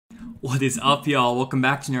What is up, y'all? Welcome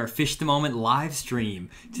back to our Fish the Moment live stream.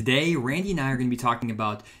 Today, Randy and I are going to be talking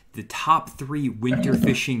about the top 3 winter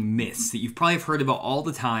fishing myths that you've probably heard about all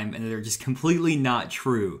the time and that are just completely not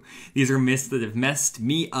true. These are myths that have messed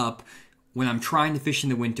me up when I'm trying to fish in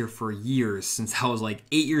the winter for years, since I was like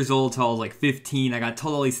 8 years old till I was like 15. I got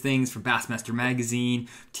told all these things from Bassmaster Magazine,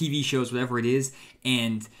 TV shows, whatever it is,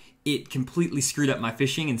 and it completely screwed up my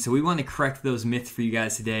fishing. And so we want to correct those myths for you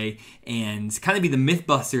guys today and kind of be the myth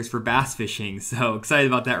busters for bass fishing. So excited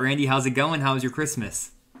about that. Randy, how's it going? How was your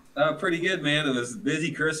Christmas? Pretty good, man. It was a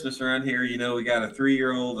busy Christmas around here. You know, we got a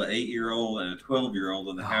 3-year-old, an 8-year-old, and a 12-year-old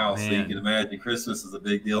in the house. Man. So you can imagine Christmas is a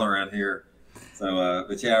big deal around here. So,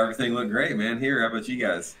 but yeah, everything looked great, man. Here, how about you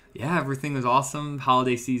guys? Yeah, everything was awesome.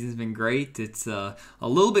 Holiday season's been great. It's a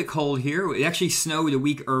little bit cold here. It actually snowed a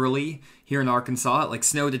week early here in Arkansas. It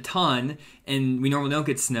snowed a ton, and we normally don't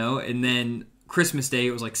get snow. And then Christmas Day,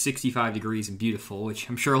 it was like 65 degrees and beautiful, which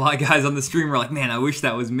I'm sure a lot of guys on the stream were like, man, I wish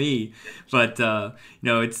that was me. But,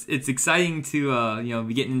 it's exciting to,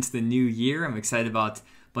 be getting into the new year. I'm excited about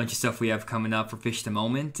bunch of stuff we have coming up for Fish the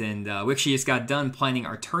Moment, and we actually just got done planning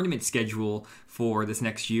our tournament schedule for this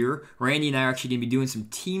next year. Randy and I are actually going to be doing some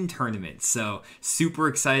team tournaments, so super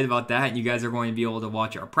excited about that. You guys are going to be able to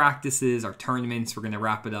watch our practices, our tournaments. We're going to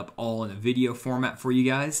wrap it up all in a video format for you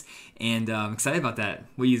guys, and I'm excited about that.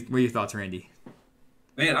 What are your thoughts, Randy?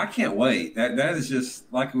 Man, I can't wait. That is just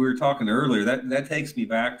like we were talking earlier. That takes me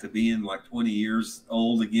back to being like 20 years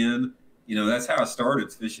old again. You know, that's how I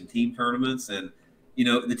started fishing team tournaments. And you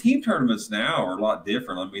know, the team tournaments now are a lot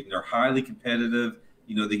different. I mean, they're highly competitive.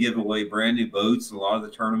 You know, they give away brand new boats in a lot of the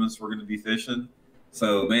tournaments we're going to be fishing.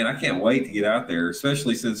 So, man, I can't wait to get out there,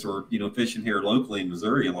 especially since we're, fishing here locally in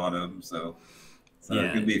Missouri, a lot of them. So yeah.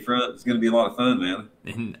 It's going to be fun. It's going to be a lot of fun, man.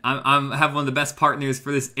 And I have one of the best partners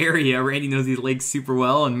for this area. Randy knows these lakes super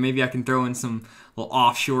well, and maybe I can throw in some little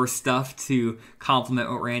offshore stuff to complement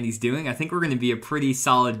what Randy's doing. I think we're going to be a pretty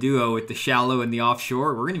solid duo with the shallow and the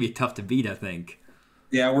offshore. We're going to be tough to beat, I think.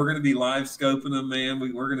 Yeah, we're going to be live scoping them, man.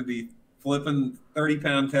 We're going to be flipping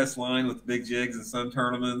 30-pound test line with big jigs in some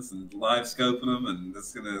tournaments and live scoping them, and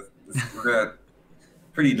we're got a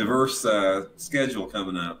pretty diverse schedule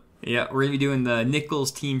coming up. Yeah, we're going to be doing the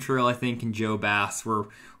Nichols Team Trail, I think, and Joe Bass. We're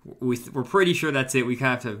pretty sure that's it. We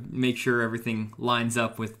kind of have to make sure everything lines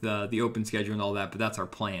up with the open schedule and all that, but that's our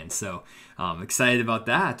plan. So excited about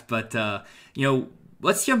that. But,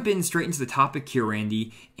 let's jump in straight into the topic here,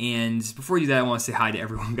 Randy. And before we do that, I want to say hi to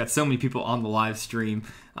everyone. We've got so many people on the live stream.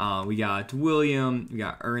 We got William, we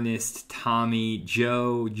got Ernest, Tommy,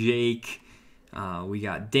 Joe, Jake. We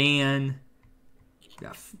got Dan, we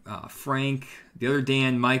got Frank, the other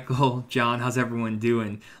Dan, Michael, John. How's everyone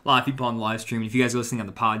doing? A lot of people on the live stream. If you guys are listening on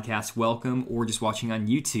the podcast, welcome, or just watching on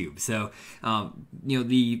YouTube. So,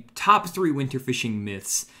 the top 3 winter fishing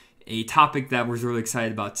myths, a topic that we're really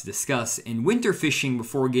excited about to discuss. In winter fishing,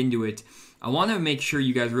 before we get into it, I want to make sure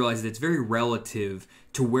you guys realize that it's very relative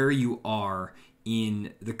to where you are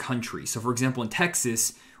in the country. So, for example, in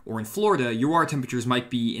Texas or in Florida, your water temperatures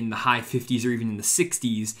might be in the high 50s or even in the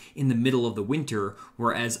 60s in the middle of the winter,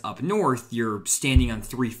 whereas up north, you're standing on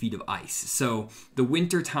 3 feet of ice. So the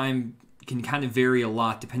winter time can kind of vary a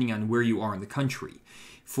lot depending on where you are in the country.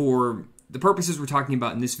 For the purposes we're talking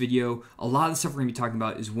about in this video, a lot of the stuff we're going to be talking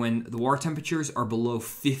about is when the water temperatures are below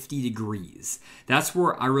 50 degrees. That's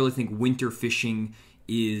where I really think winter fishing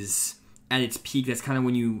is at its peak. That's kind of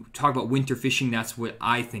when you talk about winter fishing, that's what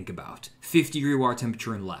I think about. 50-degree water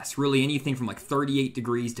temperature and less. Really anything from like 38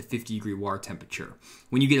 degrees to 50-degree water temperature.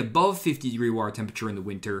 When you get above 50-degree water temperature in the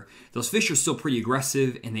winter, those fish are still pretty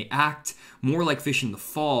aggressive and they act more like fish in the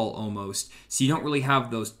fall almost, so you don't really have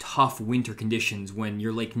those tough winter conditions when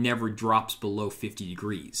your lake never drops below 50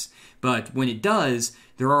 degrees. But when it does,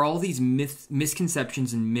 there are all these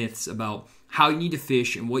misconceptions and myths about how you need to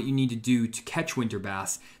fish and what you need to do to catch winter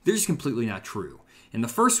bass. They're just completely not true. And the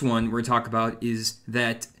first one we're going to talk about is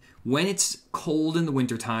that when it's cold in the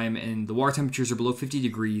wintertime and the water temperatures are below 50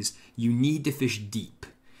 degrees, you need to fish deep.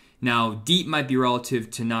 Now, deep might be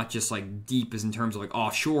relative to not just like deep as in terms of like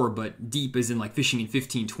offshore, but deep as in like fishing in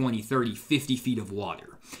 15, 20, 30, 50 feet of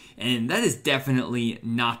water. And that is definitely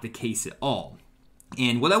not the case at all.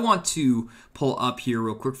 And what I want to pull up here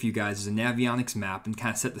real quick for you guys is a Navionics map and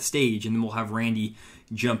kind of set the stage, and then we'll have Randy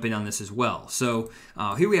jump in on this as well. So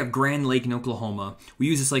here we have Grand Lake in Oklahoma. We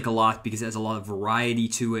use this lake a lot because it has a lot of variety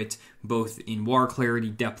to it, both in water clarity,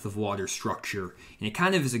 depth of water, structure, and it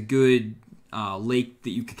kind of is a good lake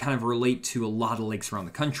that you can kind of relate to a lot of lakes around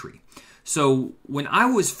the country. So when I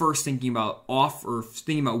was first thinking about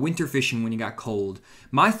winter fishing when it got cold,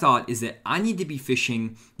 my thought is that I need to be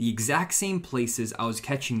fishing the exact same places I was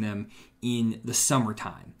catching them in the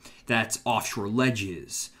summertime. that's offshore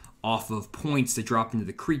ledges, off of points that drop into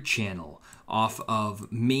the creek channel, off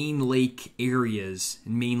of main lake areas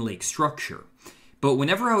and main lake structure. But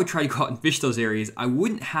whenever I would try to go out and fish those areas, I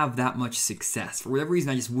wouldn't have that much success. For whatever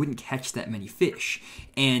reason, I just wouldn't catch that many fish.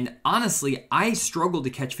 And honestly, I struggled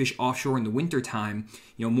to catch fish offshore in the wintertime,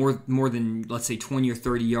 more than, let's say, 20 or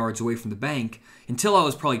 30 yards away from the bank, until I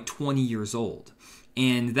was probably 20 years old.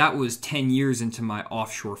 And that was 10 years into my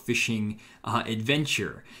offshore fishing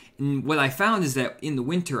adventure. And what I found is that in the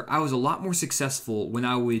winter, I was a lot more successful when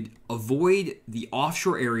I would avoid the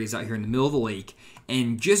offshore areas out here in the middle of the lake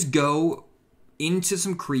and just go into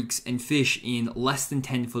some creeks and fish in less than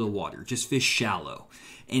 10 foot of water, just fish shallow.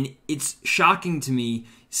 And it's shocking to me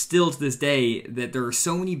still to this day that there are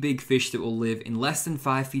so many big fish that will live in less than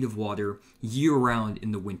 5 feet of water year round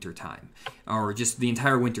in the winter time, or just the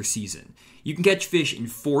entire winter season. You can catch fish in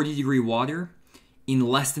 40-degree water in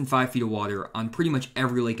less than 5 feet of water on pretty much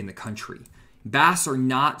every lake in the country. Bass are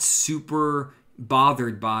not super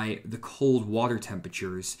bothered by the cold water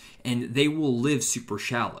temperatures, and they will live super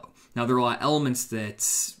shallow. Now, there are a lot of elements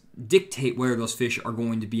that dictate whether those fish are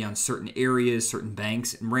going to be on certain areas, certain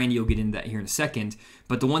banks, and Randy will get into that here in a second.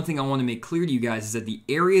 But the one thing I want to make clear to you guys is that the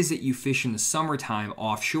areas that you fish in the summertime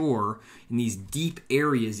offshore, in these deep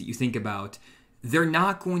areas that you think about, they're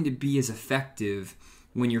not going to be as effective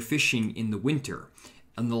when you're fishing in the winter.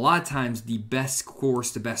 And a lot of times, the best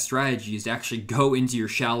course, the best strategy is to actually go into your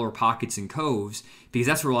shallower pockets and coves, because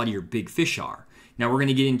that's where a lot of your big fish are. Now, we're going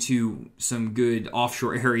to get into some good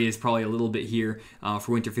offshore areas probably a little bit here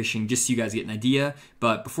for winter fishing, just so you guys get an idea.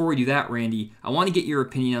 But before we do that, Randy, I want to get your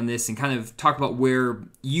opinion on this and kind of talk about where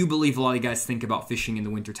you believe a lot of guys think about fishing in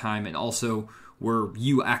the wintertime, and also where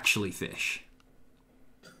you actually fish.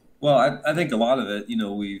 Well, I think a lot of it,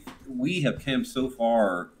 we have come so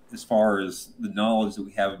far as the knowledge that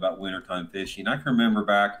we have about wintertime fishing. I can remember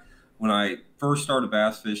back when I first started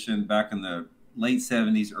bass fishing back in the late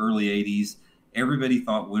 70s, early 80s, everybody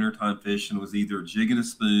thought wintertime fishing was either jigging a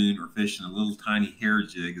spoon or fishing a little tiny hair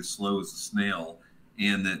jig as slow as a snail,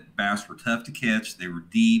 and that bass were tough to catch, they were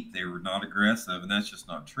deep, they were not aggressive, and that's just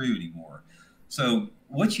not true anymore. So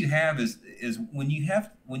what you have is when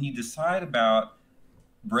you decide about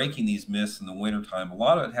breaking these myths in the wintertime, a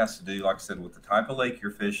lot of it has to do, like I said, with the type of lake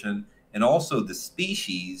you're fishing, and also the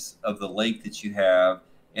species of the lake that you have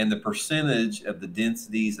and the percentage of the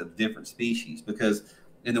densities of different species. Because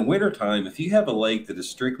in the wintertime, if you have a lake that is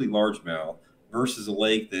strictly largemouth versus a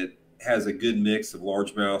lake that has a good mix of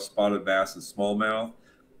largemouth, spotted bass, and smallmouth,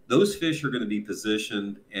 those fish are going to be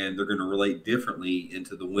positioned and they're going to relate differently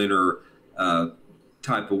into the winter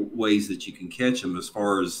type of ways that you can catch them as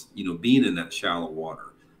far as, being in that shallow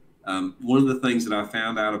water. One of the things that I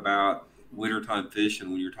found out about wintertime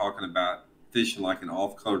fishing, when you're talking about fishing like in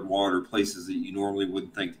off-colored water, places that you normally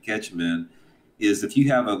wouldn't think to catch them in, is if you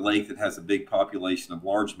have a lake that has a big population of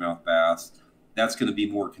largemouth bass, that's going to be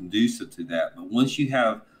more conducive to that. But once you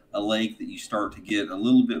have a lake that you start to get a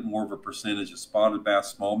little bit more of a percentage of spotted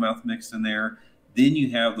bass, smallmouth mixed in there, then you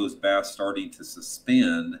have those bass starting to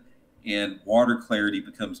suspend, and water clarity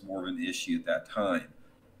becomes more of an issue at that time.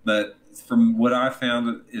 But from what I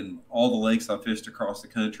found in all the lakes I fished across the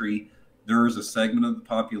country, there is a segment of the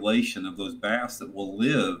population of those bass that will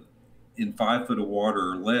live in 5 foot of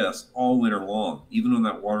water or less all winter long, even when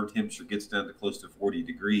that water temperature gets down to close to 40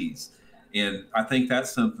 degrees. And I think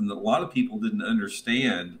that's something that a lot of people didn't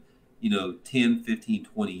understand, 10, 15,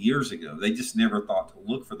 20 years ago. They just never thought to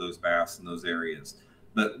look for those bass in those areas.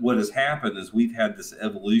 But what has happened is we've had this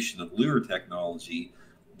evolution of lure technology,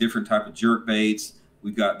 different type of jerk baits.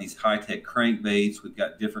 We've got these high-tech crankbaits. We've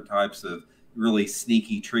got different types of really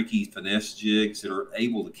sneaky, tricky finesse jigs that are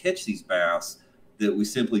able to catch these bass that we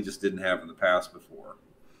simply just didn't have in the past before.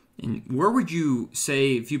 And where would you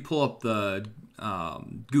say, if you pull up the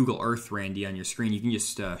Google Earth, Randy, on your screen, you can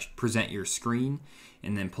just present your screen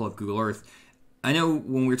and then pull up Google Earth. I know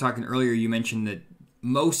when we were talking earlier, you mentioned that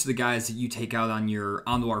most of the guys that you take out on your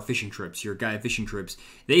on-the-water fishing trips, your guide fishing trips,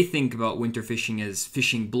 they think about winter fishing as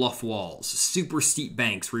fishing bluff walls, super steep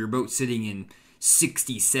banks where your boat's sitting in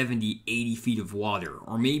 60, 70, 80 feet of water.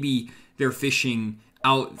 Or maybe they're fishing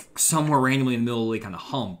out somewhere randomly in the middle of the lake on a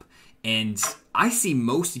hump. And I see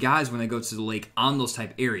most guys when they go to the lake on those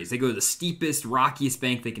type areas. They go to the steepest, rockiest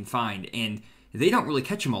bank they can find, and they don't really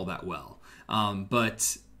catch them all that well.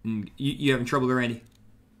 But you having trouble there, Randy?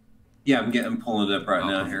 Yeah, I'm pulling it up right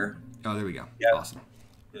now here. Oh, there we go. Yeah. Awesome.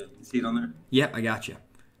 You see it on there? Yep, I got you.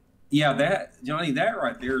 Yeah, Johnny, that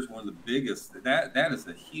right there is one of the biggest. That is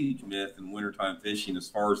a huge myth in wintertime fishing as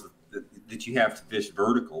far as that you have to fish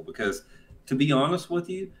vertical, because to be honest with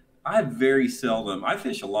you, I very seldom. I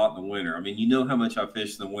fish a lot in the winter. I mean, you know how much I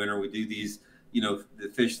fish in the winter. We do these,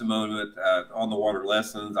 the fish the moment on the water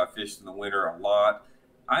lessons. I fish in the winter a lot.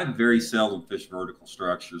 I very seldom fish vertical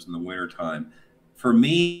structures in the wintertime. For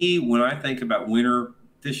me, when I think about winter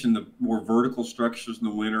fishing the more vertical structures in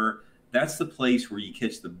the winter, that's the place where you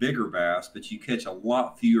catch the bigger bass, but you catch a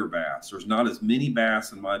lot fewer bass. There's not as many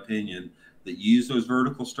bass, in my opinion, that use those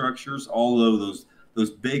vertical structures, although those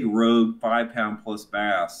big rogue 5 pound plus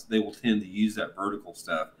bass, they will tend to use that vertical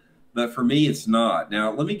stuff. But for me, it's not.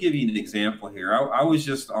 Now, let me give you an example here. I was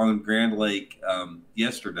just on Grand Lake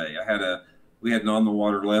yesterday. We had an on the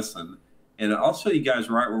water lesson, and I'll show you guys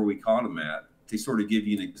right where we caught them at to sort of give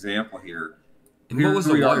you an example here. And what was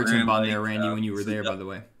the water temp on there, Randy, when you were there, by the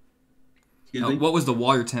way? What was the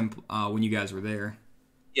water temp when you guys were there?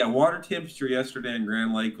 Yeah, water temperature yesterday in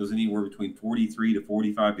Grand Lake was anywhere between 43 to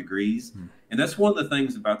 45 degrees. And that's one of the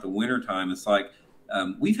things about the wintertime. It's like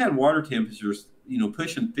we've had water temperatures,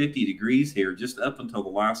 pushing 50 degrees here just up until the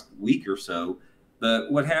last week or so.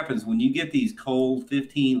 But what happens when you get these cold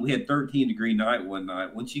 15, we had 13-degree night one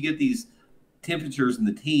night. Once you get these temperatures in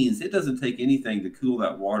the teens, it doesn't take anything to cool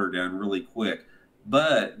that water down really quick.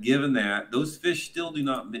 But given that, those fish still do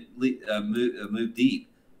not move deep.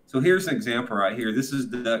 So here's an example right here. This is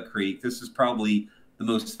Duck Creek. This is probably the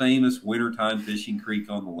most famous wintertime fishing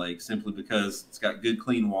creek on the lake, simply because it's got good,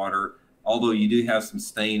 clean water, although you do have some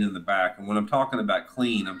stain in the back. And when I'm talking about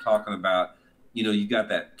clean, I'm talking about, you got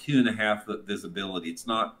that 2.5-foot visibility. It's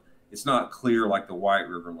not clear like the White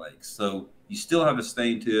River lakes. So you still have a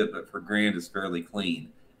stain to it, but for Grand, it's fairly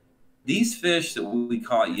clean. These fish that we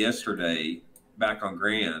caught yesterday back on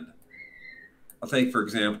Grand, I'll take, for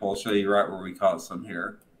example, I'll show you right where we caught some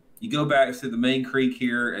here. You go back to the main creek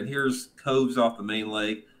here, and here's coves off the main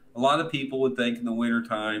lake. A lot of people would think in the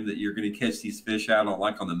wintertime that you're going to catch these fish out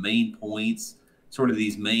on the main points, sort of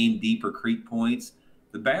these main deeper creek points.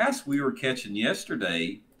 The bass we were catching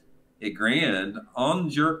yesterday at Grand on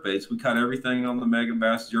jerk baits, we caught everything on the Mega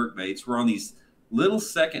Bass jerk baits. We're on these little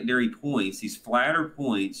secondary points, these flatter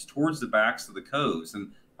points towards the backs of the coves.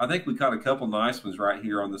 And I think we caught a couple nice ones right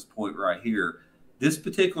here on this point right here. This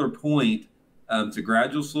particular point, it's a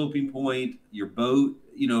gradual sloping point. Your boat,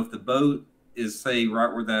 if the boat is, say,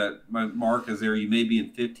 right where that my mark is there, you may be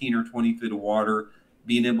in 15 or 20 feet of water,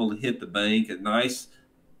 being able to hit the bank at nice,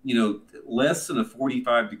 less than a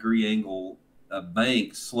 45-degree angle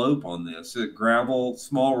bank slope on this, a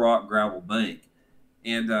small rock gravel bank.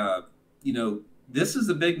 And, this is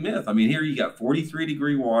a big myth. I mean, here you got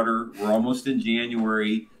 43-degree water. We're almost in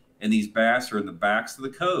January, and these bass are in the backs of the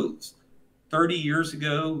coves. 30 years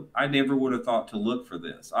ago, I never would have thought to look for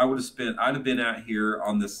this. I'd have been out here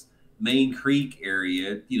on this main creek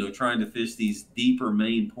area, trying to fish these deeper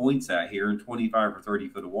main points out here in 25 or 30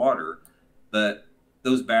 foot of water. But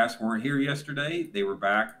those bass weren't here yesterday. They were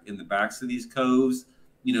back in the backs of these coves,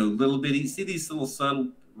 little bitty. See these little subtle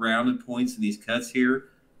rounded points in these cuts here?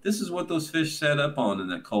 This is what those fish set up on in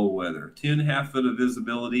that cold weather. 2.5 foot of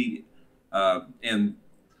visibility, and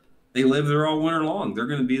they live there all winter long. They're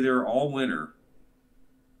going to be there all winter.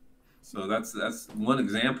 So that's one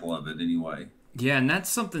example of it anyway. Yeah, and that's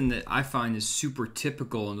something that I find is super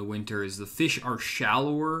typical in the winter is the fish are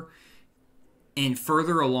shallower and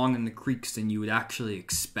further along in the creeks than you would actually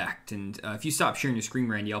expect. And if you stop sharing your screen,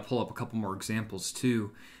 Randy, I'll pull up a couple more examples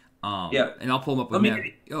too. Yeah. And I'll pull them up. Let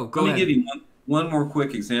me give you one more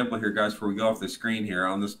quick example here, guys, before we go off the screen here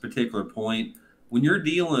on this particular point. When you're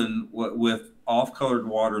dealing with off-colored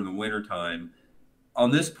water in the wintertime,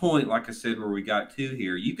 on this point, like I said, where we got two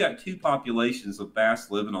here, you've got two populations of bass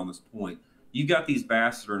living on this point. You got these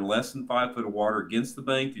bass that are in less than 5 foot of water against the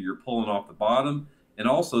bank that you're pulling off the bottom. And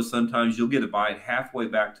also sometimes you'll get a bite halfway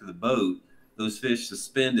back to the boat, those fish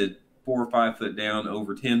suspended 4 or 5 foot down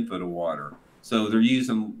over 10 foot of water. So they're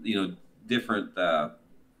using, different, depth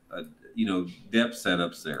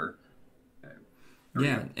setups there.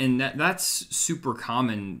 Yeah, and that's super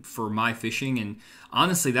common for my fishing, and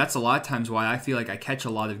honestly, that's a lot of times why I feel like I catch a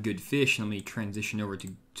lot of good fish. Let me transition over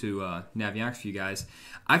to Navionics for you guys.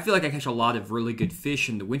 I feel like I catch a lot of really good fish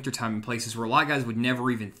in the wintertime in places where a lot of guys would never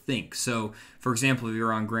even think. So, for example, if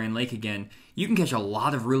you're on Grand Lake again, you can catch a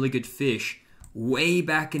lot of really good fish way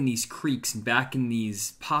back in these creeks and back in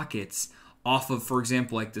these pockets off of, for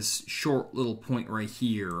example, like this short little point right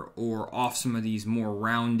here, or off some of these more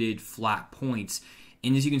rounded, flat points.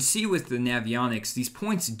 And as you can see with the Navionics, these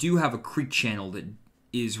points do have a creek channel that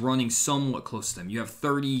is running somewhat close to them. You have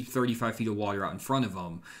 30, 35 feet of water out in front of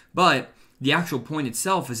them, but the actual point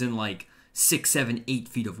itself is in like 6, 7, 8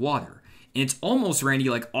 feet of water. And it's almost, Randy,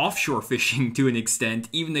 like offshore fishing to an extent,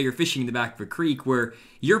 even though you're fishing in the back of a creek where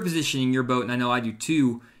you're positioning your boat, and I know I do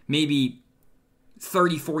too, maybe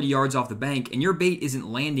 30, 40 yards off the bank, and your bait isn't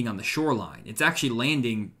landing on the shoreline. It's actually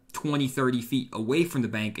landing 20, 30 feet away from the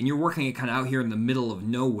bank, and you're working it kind of out here in the middle of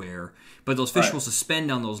nowhere. But those fish will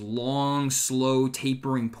suspend on those long, slow,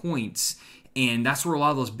 tapering points, and that's where a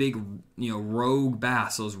lot of those big, rogue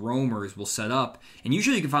bass, those roamers, will set up. And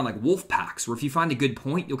usually you can find like wolf packs, where if you find a good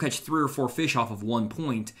point, you'll catch 3 or 4 fish off of one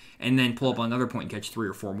point, and then pull up on another point and catch 3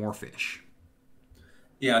 or 4 more fish.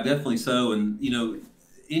 Yeah, definitely so. And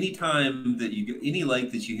anytime that any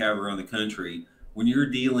lake that you have around the country, when you're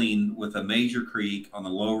dealing with a major creek on the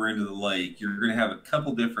lower end of the lake, you're going to have a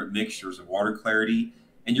couple different mixtures of water clarity,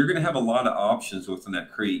 and you're going to have a lot of options within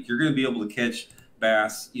that creek. You're going to be able to catch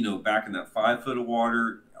bass, back in that 5 foot of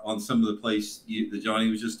water on some of the place that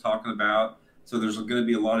Jonny was just talking about. So there's going to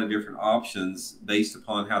be a lot of different options based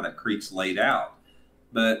upon how that creek's laid out.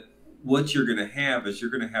 But what you're going to have is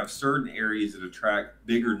you're going to have certain areas that attract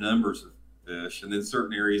bigger numbers of fish, and then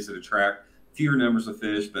certain areas that attract fewer numbers of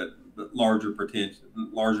fish, but larger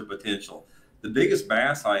potential. The biggest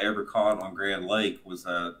bass I ever caught on Grand Lake was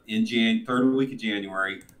in third week of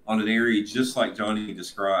January on an area just like Jonny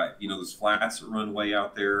described. Those flats that run way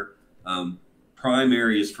out there, prime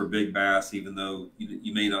areas for big bass, even though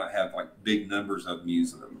you may not have like big numbers of them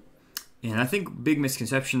using them. And I think big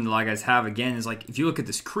misconception that a lot of guys have, again, is like if you look at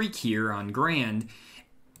this creek here on Grand,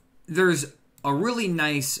 there's a really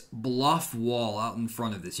nice bluff wall out in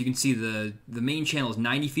front of this. You can see the main channel is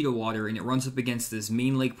 90 feet of water, and it runs up against this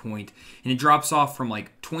main lake point, and it drops off from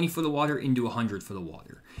like 20 foot of water into 100 foot of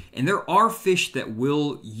water. And there are fish that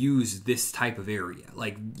will use this type of area.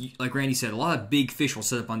 Like Randy said, a lot of big fish will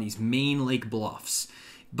set up on these main lake bluffs,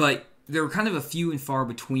 but there are kind of a few and far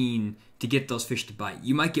between to get those fish to bite.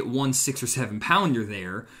 You might get 1 6 or 7 pounder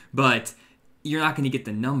there, but you're not going to get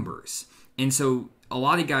the numbers. And so a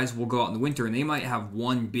lot of guys will go out in the winter and they might have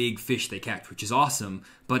one big fish they catch, which is awesome,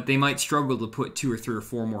 but they might struggle to put 2 or 3 or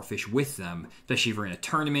 4 more fish with them, especially if you're in a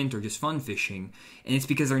tournament or just fun fishing. And it's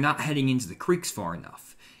because they're not heading into the creeks far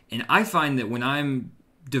enough. And I find that when I'm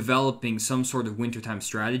developing some sort of wintertime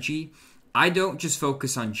strategy, I don't just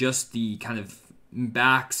focus on just the kind of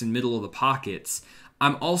backs and middle of the pockets.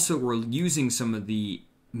 I'm also using some of the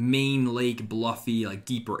main lake bluffy, like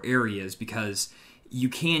deeper areas, because you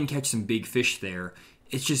can catch some big fish there.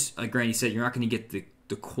 It's just, like Randy said, you're not going to get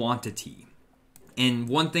the quantity. And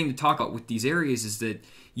one thing to talk about with these areas is that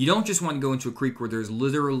you don't just want to go into a creek where there's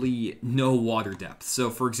literally no water depth. So,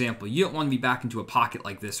 for example, you don't want to be back into a pocket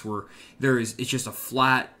like this where it's just a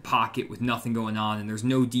flat pocket with nothing going on and there's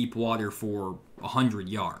no deep water for 100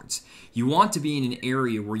 yards. You want to be in an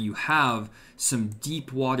area where you have some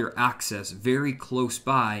deep water access very close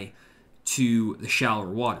by to the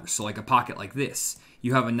shallower water. So like a pocket like this,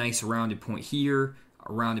 you have a nice rounded point here,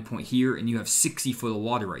 a rounded point here, and you have 60 foot of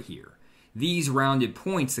water right here. These rounded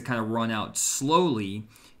points that kind of run out slowly,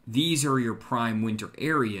 these are your prime winter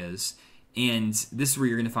areas, and this is where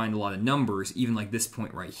you're going to find a lot of numbers, even like this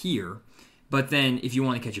point right here. But then if you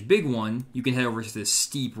want to catch a big one, you can head over to this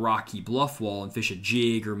steep rocky bluff wall and fish a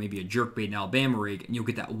jig or maybe a jerkbait and Alabama rig, and you'll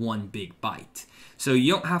get that one big bite. So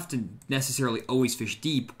you don't have to necessarily always fish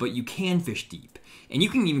deep, but you can fish deep. And you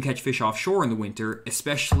can even catch fish offshore in the winter,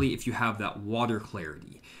 especially if you have that water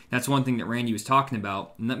clarity. That's one thing that Randy was talking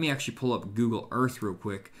about. And let me actually pull up Google Earth real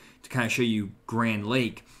quick to kind of show you Grand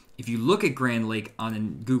Lake. If you look at Grand Lake on a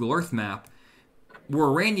Google Earth map, where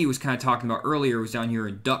Randy was kind of talking about earlier was down here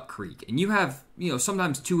in Duck Creek. And you have,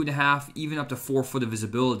 sometimes 2.5, even up to 4 foot of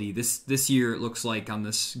visibility. This year, it looks like on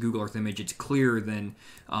this Google Earth image, it's clearer than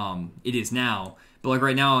it is now. But like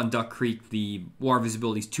right now on Duck Creek, the water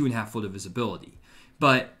visibility is 2.5 foot of visibility.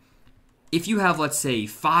 But if you have, let's say,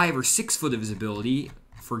 5 or 6 foot of visibility,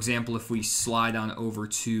 for example, if we slide on over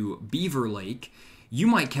to Beaver Lake, you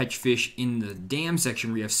might catch fish in the dam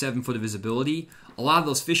section where you have 7 foot of visibility. A lot of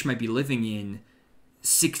those fish might be living in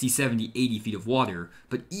 60, 70, 80 feet of water.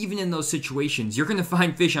 But even in those situations, you're going to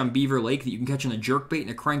find fish on Beaver Lake that you can catch on a jerkbait and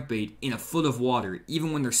a crankbait in a foot of water,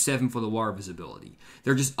 even when there's 7 foot of water visibility.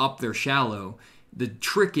 They're just up there shallow. The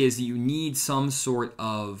trick is that you need some sort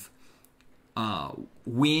of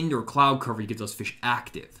wind or cloud cover to get those fish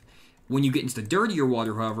active. When you get into the dirtier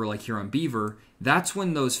water, however, like here on Beaver, that's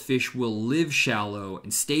when those fish will live shallow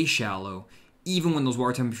and stay shallow, even when those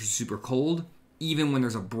water temperatures are super cold, even when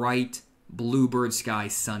there's a bright bluebird sky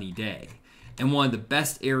sunny day. And one of the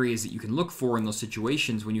best areas that you can look for in those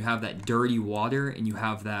situations when you have that dirty water and you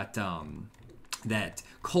have that that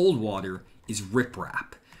cold water is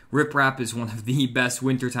riprap. Riprap is one of the best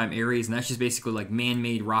wintertime areas, and that's just basically like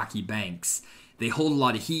man-made rocky banks. They hold a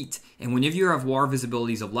lot of heat, and whenever you have water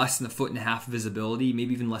visibilities of less than 1.5 foot visibility,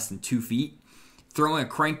 maybe even less than 2 feet, Throwing a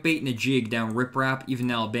crankbait and a jig down riprap, even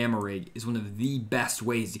an Alabama rig, is one of the best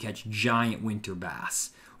ways to catch giant winter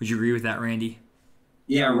bass. Would you agree with that, Randy?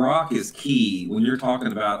 Yeah, rock is key when you're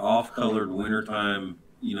talking about off-colored wintertime,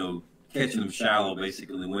 catching them shallow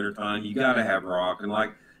basically in the wintertime. You got to have rock. And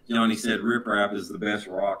like Johnny said, riprap is the best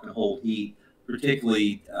rock to hold heat,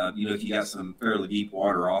 particularly, if you got some fairly deep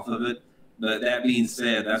water off of it. But that being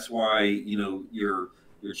said, that's why, your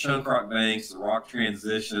chunk rock banks, the rock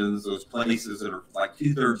transitions, those places that are like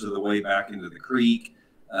 2/3 of the way back into the creek,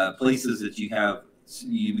 places that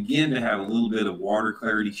you begin to have a little bit of water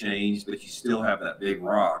clarity change, but you still have that big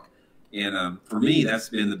rock. And for me, that's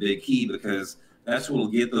been the big key, because that's what will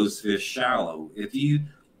get those fish shallow. If you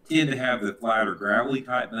tend to have the flatter gravelly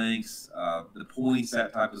type banks, the points,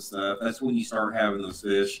 that type of stuff, that's when you start having those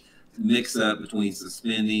fish mix up between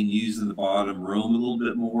suspending, using the bottom, roam a little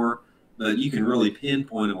bit more. But you can really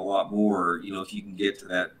pinpoint them a lot more, if you can get to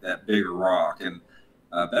that bigger rock. And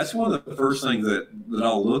that's one of the first things that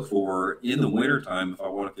I'll look for in the wintertime if I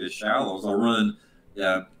want to fish shallows.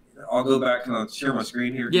 I'll go back. Can I share my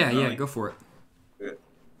screen here? Yeah, go for it. Good.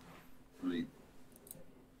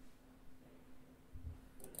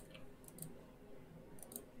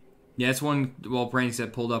 Yeah, that's one, well, Brandon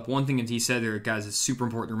said pulled up. One thing that he said there, guys, is super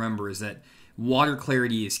important to remember is that water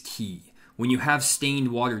clarity is key. When you have stained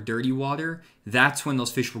water, dirty water, that's when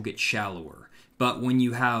those fish will get shallower. But when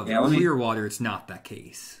you have clear water, it's not that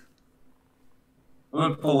case. I'm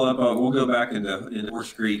going to pull up. We'll go back into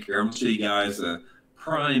Horse Creek here. I'm going to show you guys a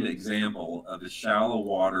prime example of a shallow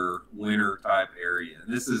water winter type area.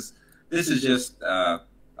 And this is just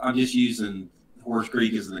I'm just using Horse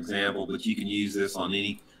Creek as an example, but you can use this on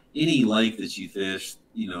any lake that you fish,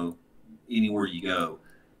 anywhere you go.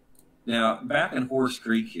 Now, back in Horse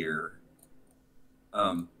Creek here,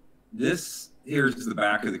 here's the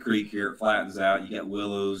back of the creek here. It flattens out. You got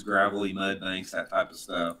willows, gravelly mud banks, that type of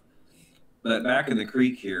stuff. But back in the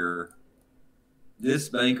creek here, this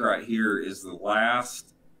bank right here is the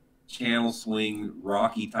last channel swing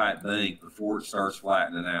rocky type bank before it starts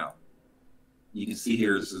flattening out. You can see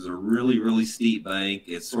here, this is a really, really steep bank.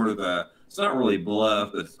 It's it's not really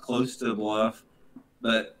bluff, but it's close to a bluff.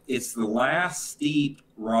 But it's the last steep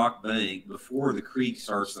rock bank before the creek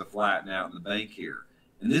starts to flatten out in the bank here.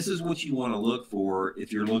 And this is what you want to look for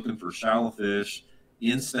if you're looking for shallow fish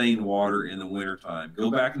in stained water in the wintertime. Go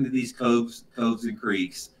back into these coves and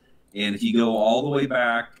creeks, and if you go all the way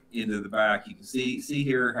back into the back, you can see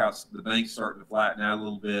here how the bank's starting to flatten out a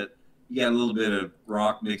little bit. You got a little bit of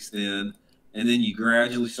rock mixed in, and then you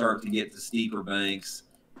gradually start to get to steeper banks.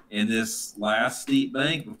 And this last steep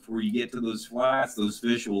bank, before you get to those flats, those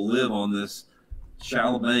fish will live on this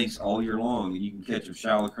shallow banks all year long. And you can catch them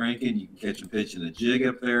shallow cranking. You can catch them pitching a jig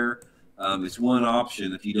up there. It's one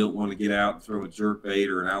option if you don't want to get out and throw a jerk bait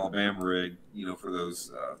or an Alabama rig, for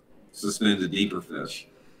those suspended deeper fish.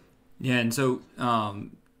 Yeah, and so a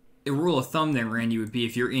rule of thumb there, Randy, would be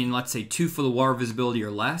if you're in, let's say, 2 foot of water visibility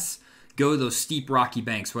or less, go to those steep rocky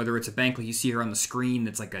banks, whether it's a bank like you see here on the screen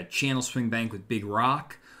that's like a channel swing bank with big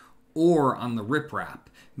rock, or on the riprap.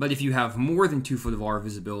 But if you have more than 2 foot of water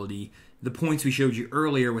visibility, the points we showed you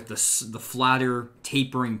earlier with the flatter,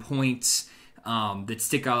 tapering points that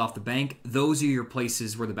stick out off the bank, those are your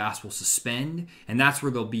places where the bass will suspend, and that's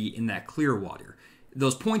where they'll be in that clear water.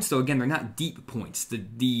 Those points, though, again, they're not deep points.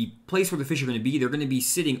 The place where the fish are going to be, they're going to be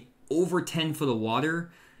sitting over 10 foot of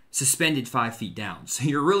water, suspended 5 feet down. So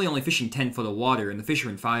you're really only fishing 10 foot of water, and the fish are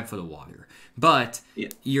in 5 foot of water. But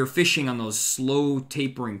you're fishing on those slow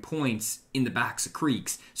tapering points in the backs of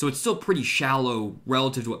creeks. So it's still pretty shallow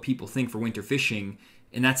relative to what people think for winter fishing,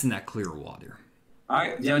 and that's in that clear water.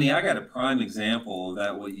 Jonny, I got a prime example of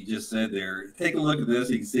that, what you just said there. Take a look at this.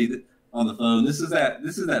 You can see that on the phone. This is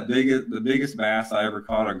the biggest bass I ever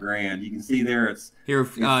caught on Grand. You can see there it's here.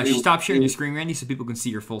 Stop sharing your screen, Randy, so people can see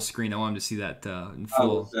your full screen. I want them to see that in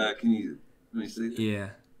full. Can you let me see that? Yeah.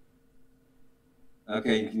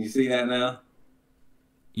 Okay, can you see that now?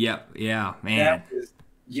 Yep. Yeah, man. That is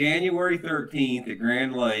January 13th at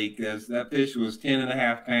Grand Lake. That fish was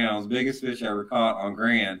 10.5 pounds, biggest fish I ever caught on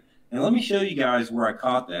Grand. And let me show you guys where I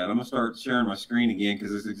caught that. I'm gonna start sharing my screen again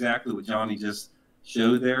because it's exactly what Jonny just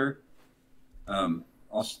showed there. I'm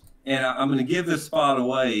going to give this spot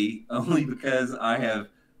away only because I have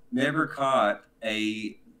never caught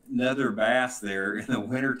another bass there in the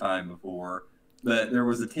wintertime before, but there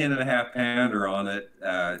was a 10.5 pounder on it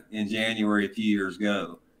in January a few years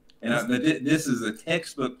ago. But this is a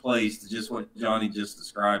textbook place to just what Jonny just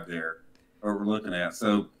described there, what we're looking at.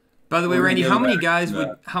 So By the way, we're Randy, gonna go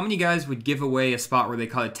back. how many guys would give away a spot where they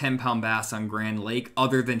caught a 10-pound bass on Grand Lake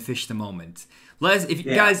other than Fish the Moment?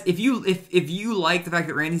 Yeah. Guys, if you like the fact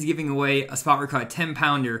that Randy's giving away a spot where he caught a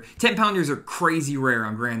 10-pounder, 10-pounders are crazy rare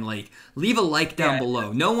on Grand Lake. Leave a like down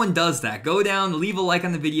below. No one does that. Go down, leave a like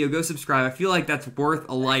on the video, go subscribe. I feel like that's worth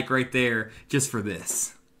a like right there just for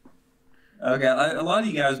this. Okay, a lot of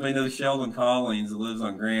you guys may know Sheldon Collins, who lives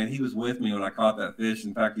on Grand. He was with me when I caught that fish.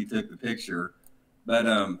 In fact, he took the picture.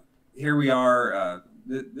 But here we are.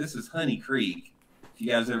 This is Honey Creek. If you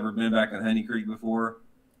guys ever been back in Honey Creek before,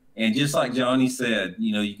 and just like Johnny said,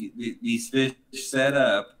 you know, these fish set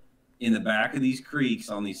up in the back of these creeks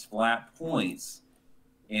on these flat points,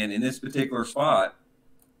 and in this particular spot,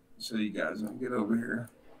 so you guys want to get over here.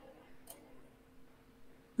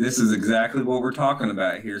 This is exactly what we're talking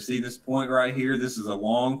about here. See this point right here? This is a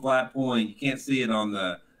long flat point. You can't see it on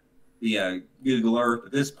the Google Earth,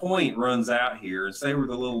 but this point runs out here. And say where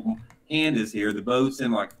the little hand is here, the boat's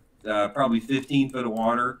in like probably 15 foot of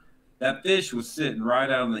water. That fish was sitting right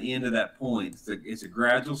out on the end of that point. It's a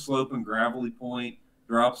gradual sloping, gravelly point,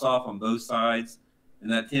 drops off on both sides.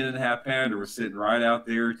 And that 10.5 pounder was sitting right out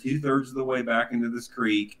there, 2/3 of the way back into this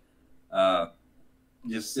creek,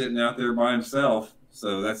 just sitting out there by himself.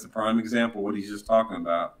 So that's the prime example of what he's just talking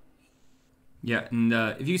about. Yeah, and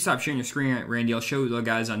if you stop sharing your screen, Randy, I'll show the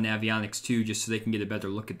guys on Navionics too, just so they can get a better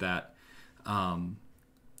look at that. On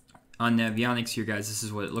Navionics here, guys, this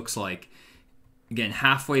is what it looks like. Again,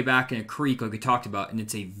 halfway back in a creek, like we talked about, and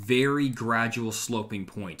it's a very gradual sloping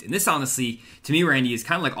point. And this, honestly, to me, Randy, is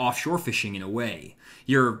kind of like offshore fishing in a way.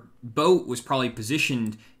 Your boat was probably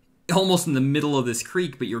positioned almost in the middle of this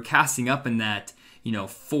creek, but you're casting up in that,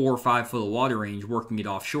 4 or 5 foot of water range, working it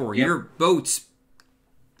offshore. Yep. Your boat's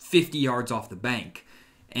 50 yards off the bank.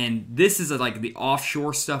 And this is like the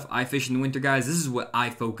offshore stuff I fish in the winter, guys. This is what I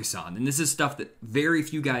focus on. And this is stuff that very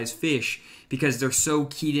few guys fish because they're so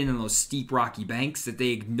keyed in on those steep rocky banks that they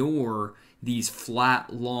ignore these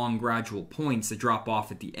flat, long, gradual points that drop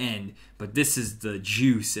off at the end. But this is the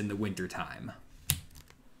juice in the winter time.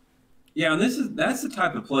 Yeah, and that's the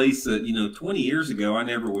type of place that, 20 years ago I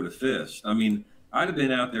never would have fished. I mean, I'd have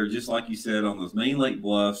been out there just like you said on those main lake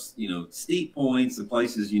bluffs, steep points and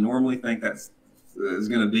places you normally think that's is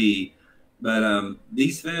going to be. But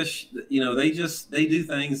these fish, they do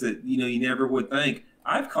things that, you never would think.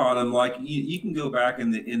 I've caught them like you can go back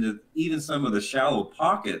into even some of the shallow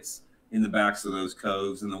pockets in the backs of those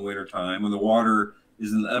coves in the wintertime when the water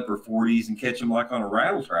is in the upper 40s and catch them like on a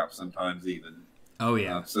rattle trap sometimes even. Oh,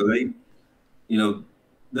 yeah. So they,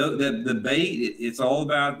 the bait, it's all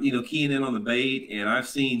about, keying in on the bait. And I've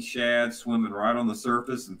seen shad swimming right on the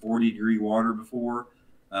surface in 40-degree water before.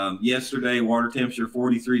 Yesterday, water temperature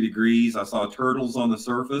 43 degrees. I saw turtles on the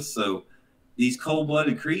surface. So these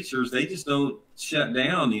cold-blooded creatures, they just don't shut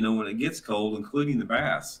down, when it gets cold, including the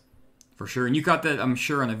bass. For sure. And you caught that, I'm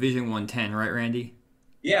sure, on a Vision 110, right, Randy?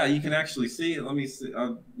 Yeah, you can actually see it. Let me see.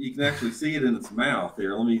 You can actually see it in its mouth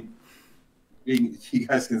here. You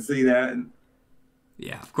guys can see that.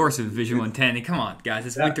 Yeah, of course it was Vision 110. And come on, guys,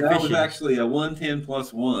 it's winter fishing. That was actually a 110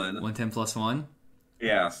 plus 1. 110 plus 1?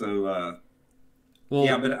 Yeah, so... Well,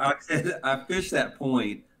 yeah, but I fished that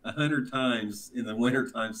point 100 times in the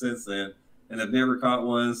wintertime since then, and I've never caught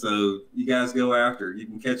one. So you guys go after it. You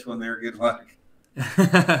can catch one there. Good luck. I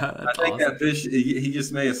think awesome. That fish, he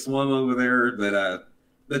just may have swum over there, but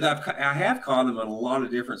I have caught him at a lot of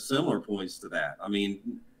different similar points to that. I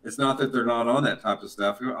mean, it's not that they're not on that type of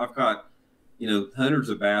stuff. I've caught, hundreds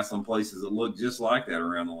of bass on places that look just like that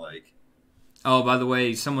around the lake. Oh, by the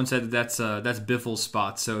way, someone said that's Biffle's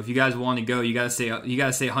spot. So if you guys want to go, you gotta stay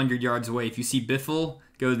 100 yards away. If you see Biffle,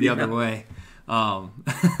 go the other way. Oh,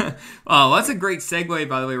 that's a great segue,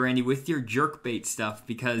 by the way, Randy, with your jerkbait stuff,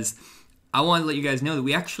 because I want to let you guys know that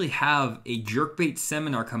we actually have a jerkbait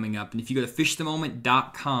seminar coming up. And if you go to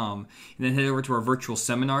fishthemoment.com and then head over to our virtual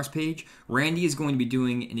seminars page, Randy is going to be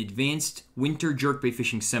doing an advanced winter jerkbait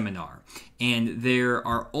fishing seminar. And there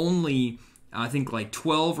are only, I think, like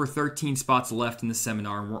 12 or 13 spots left in the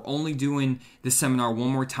seminar, and we're only doing the seminar one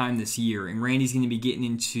more time this year. And Randy's going to be getting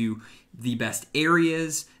into the best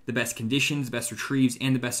areas, the best conditions, the best retrieves,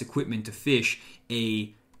 and the best equipment to fish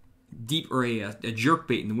a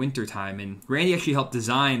jerkbait in the wintertime. And Randy actually helped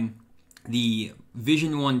design the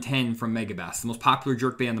Vision 110 from Megabass, the most popular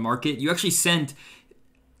jerkbait on the market. You actually sent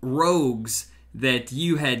rogues that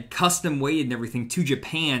you had custom weighted and everything to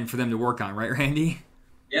Japan for them to work on, right, Randy?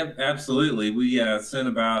 Yep, absolutely. We sent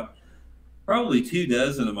about probably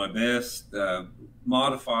 24 of my best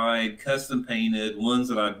modified, custom painted ones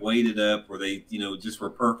that I'd weighted up where they, just were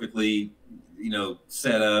perfectly,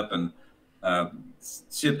 set up. And Uh,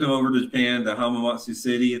 Shipped them over to Japan to Hamamatsu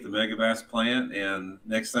City at the Megabass plant, and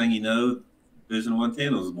next thing you know, Vision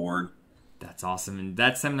 110 was born. That's awesome. And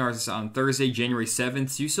that seminar is on Thursday, January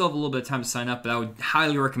 7th. So you still have a little bit of time to sign up, but I would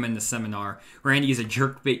highly recommend the seminar. Randy is a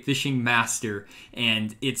jerkbait fishing master,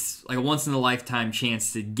 and it's like a once-in-a-lifetime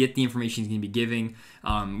chance to get the information he's going to be giving.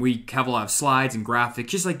 We have a lot of slides and graphics,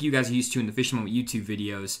 just like you guys are used to in the Fishing Moment YouTube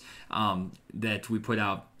videos that we put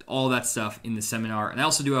out. All that stuff in the seminar. And I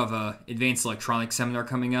also do have a advanced electronics seminar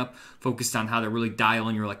coming up, focused on how to really dial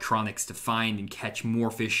in your electronics to find and catch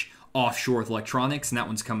more fish offshore with electronics, and that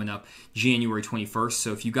one's coming up January 21st.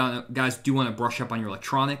 So if you guys do want to brush up on your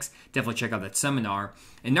electronics, definitely check out that seminar.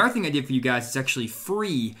 Another thing I did for you guys, it's actually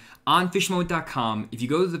free on fishmoment.com. If you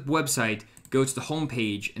go to the website, go to the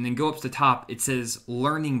homepage, and then go up to the top, it says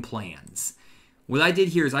Learning Plans. What I did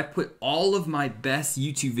here is I put all of my best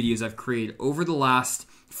YouTube videos I've created over the last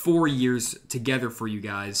 4 years together for you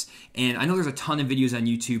guys. And I know there's a ton of videos on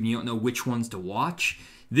YouTube and you don't know which ones to watch.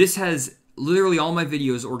 This has literally all my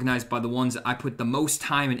videos organized by the ones that I put the most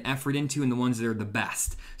time and effort into and the ones that are the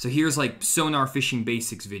best. So here's like sonar fishing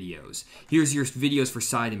basics videos. Here's your videos for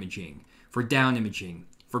side imaging, for down imaging,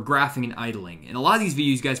 for graphing and idling. And a lot of these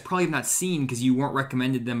videos you guys probably have not seen because you weren't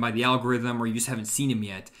recommended them by the algorithm or you just haven't seen them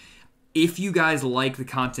yet. If you guys like the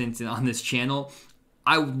content on this channel,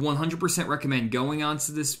 I would 100% recommend going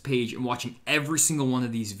onto this page and watching every single one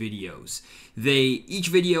of these videos. Each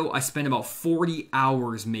video I spend about 40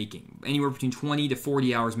 hours making, anywhere between 20 to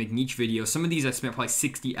 40 hours making each video. Some of these I spent probably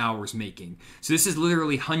 60 hours making. So this is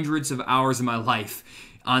literally hundreds of hours of my life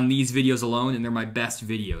on these videos alone, and they're my best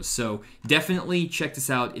videos. So definitely check this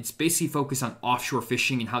out. It's basically focused on offshore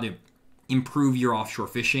fishing and how to improve your offshore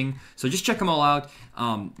fishing. So just check them all out.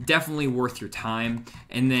 Definitely worth your time.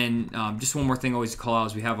 And then just one more thing I always call out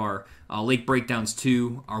is we have our lake breakdowns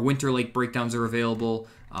too. Our winter lake breakdowns are available.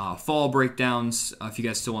 Fall breakdowns, if you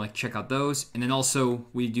guys still want to check out those. And then also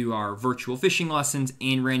we do our virtual fishing lessons,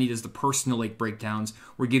 and Randy does the personal lake breakdowns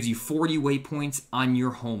where he gives you 40 waypoints on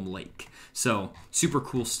your home lake. So super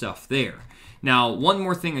cool stuff there. Now, one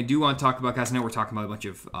more thing I do want to talk about, guys. I know we're talking about a bunch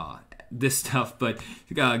of this stuff, but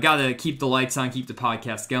gotta keep the lights on, keep the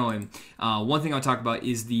podcast going. One thing I'll talk about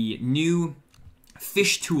is the new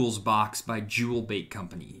Fish Tools box by Jewel Bait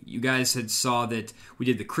Company. You guys had saw that we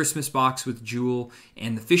did the Christmas box with Jewel,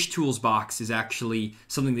 and the Fish Tools box is actually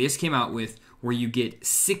something they just came out with where you get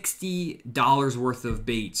 $60 worth of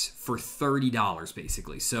baits for $30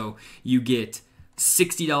 basically. So you get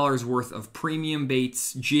 $60 worth of premium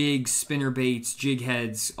baits, jigs, spinner baits, jig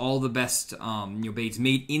heads, all the best baits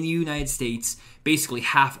made in the United States, basically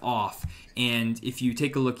half off. And if you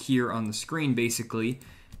take a look here on the screen, basically,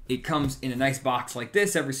 it comes in a nice box like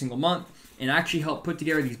this every single month. And I actually help put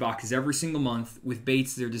together these boxes every single month with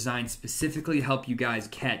baits that are designed specifically to help you guys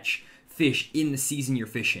catch fish in the season you're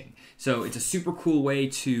fishing. So it's a super cool way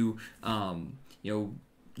to,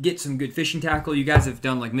 get some good fishing tackle. You guys have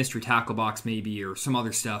done like Mystery Tackle Box maybe or some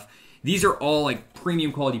other stuff. These are all like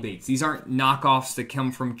premium quality baits. These aren't knockoffs that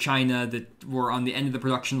come from China that were on the end of the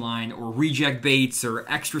production line, or reject baits or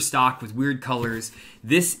extra stock with weird colors.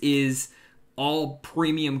 This is all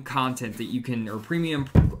premium content that you can, or premium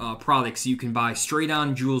products you can buy straight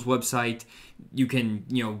on Jewel's website. You can,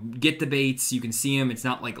 get the baits, you can see them. It's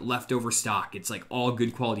not like leftover stock. It's like all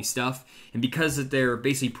good quality stuff. And because they're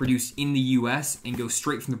basically produced in the US and go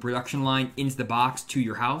straight from the production line into the box to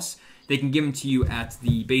your house, they can give them to you at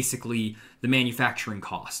basically the manufacturing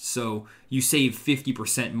cost. So you save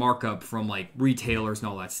 50% markup from like retailers and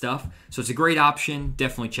all that stuff. So it's a great option.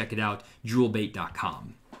 Definitely check it out,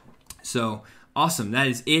 jewelbait.com. So awesome. That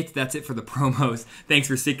is it. That's it for the promos. Thanks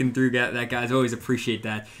for sticking through that, guys. Always appreciate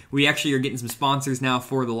that. We actually are getting some sponsors now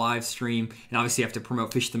for the live stream, and obviously have to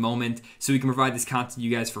promote Fish the Moment so we can provide this content to you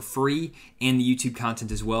guys for free, and the YouTube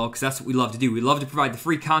content as well, because that's what we love to do. We love to provide the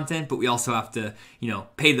free content, but we also have to,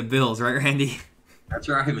 pay the bills, right, Randy? That's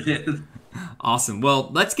right, man. Awesome. Well,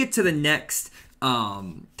 let's get to the next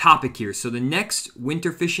topic here. So the next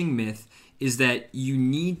winter fishing myth is that you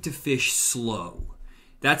need to fish slow.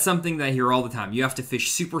 That's something that I hear all the time. You have to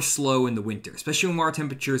fish super slow in the winter, especially when water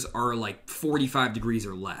temperatures are like 45 degrees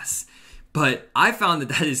or less. But I found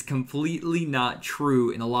that is completely not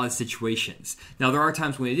true in a lot of situations. Now, there are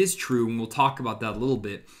times when it is true, and we'll talk about that a little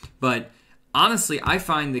bit. But honestly, I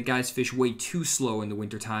find that guys fish way too slow in the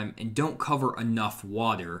wintertime and don't cover enough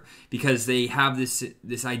water because they have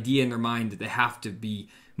this idea in their mind that they have to be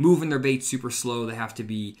moving their bait super slow. They have to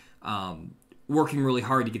be working really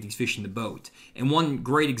hard to get these fish in the boat. And one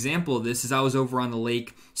great example of this is I was over on the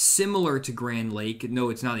lake similar to Grand Lake. No,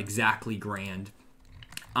 it's not exactly Grand.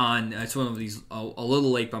 on it's one of these a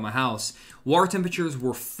little lake by my house. Water temperatures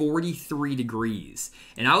were 43 degrees,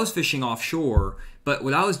 and I was fishing offshore. But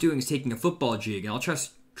what I was doing is taking a football jig, and I'll try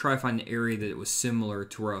to find an area that was similar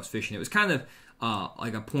to where I was fishing. It was kind of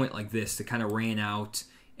like a point like this that kind of ran out,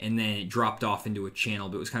 and then it dropped off into a channel.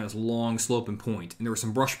 But it was kind of this long sloping point, and there were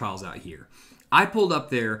some brush piles out here. I pulled up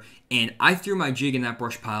there, and I threw my jig in that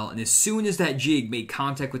brush pile, and as soon as that jig made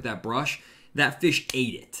contact with that brush, that fish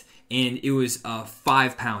ate it. And it was a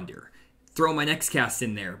 5-pounder. Throw my next cast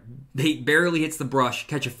in there. Bait barely hits the brush,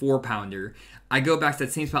 catch a 4-pounder. I go back to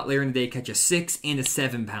that same spot later in the day, catch a 6 and a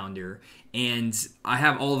 7-pounder. And I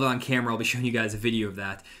have all of it on camera. I'll be showing you guys a video of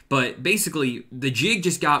that. But basically, the jig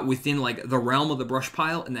just got within like the realm of the brush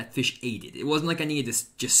pile, and that fish ate it. It wasn't like I needed to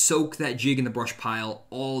just soak that jig in the brush pile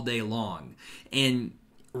all day long. And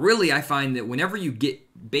really, I find that whenever you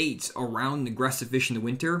get baits around aggressive fish in the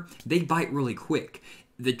winter, they bite really quick.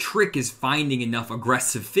 The trick is finding enough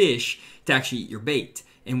aggressive fish to actually eat your bait.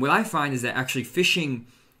 And what I find is that actually fishing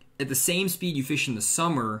at the same speed you fish in the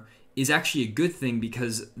summer is actually a good thing,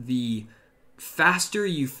 because the faster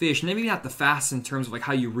you fish, maybe not the fast in terms of like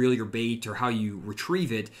how you reel your bait or how you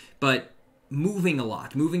retrieve it, but moving a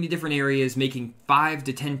lot, moving to different areas, making 5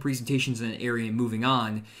 to 10 presentations in an area and moving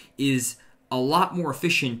on is a lot more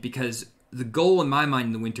efficient, because the goal in my mind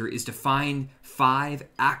in the winter is to find 5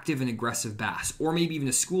 active and aggressive bass, or maybe even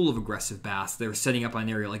a school of aggressive bass that are setting up on an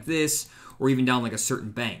area like this, or even down like a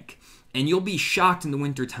certain bank. And you'll be shocked in the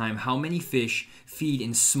wintertime how many fish feed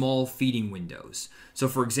in small feeding windows. So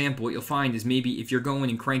for example, what you'll find is maybe if you're going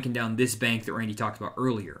and cranking down this bank that Randy talked about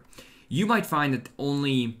earlier, you might find that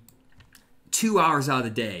only 2 hours out of the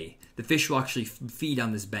day, the fish will actually feed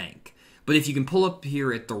on this bank. But if you can pull up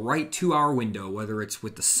here at the right 2-hour window, whether it's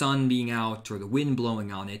with the sun being out or the wind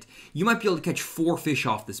blowing on it, you might be able to catch 4 fish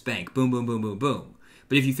off this bank. Boom, boom, boom, boom, boom.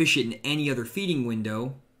 But if you fish it in any other feeding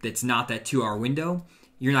window that's not that 2-hour window,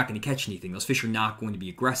 you're not going to catch anything. Those fish are not going to be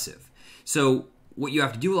aggressive. So what you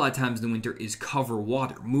have to do a lot of times in the winter is cover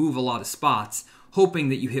water, move a lot of spots, hoping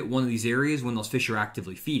that you hit one of these areas when those fish are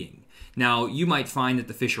actively feeding. Now, you might find that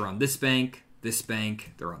the fish are on this bank,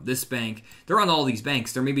 they're on this bank, they're on all these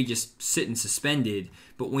banks, they're maybe just sitting suspended,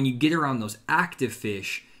 but when you get around those active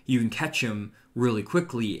fish, you can catch them really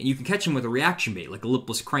quickly, and you can catch them with a reaction bait, like a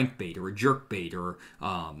lipless crankbait, or a jerk bait, or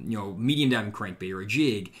medium diving crankbait, or a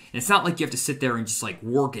jig, and it's not like you have to sit there and just like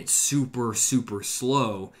work it super, super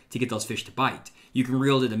slow to get those fish to bite. You can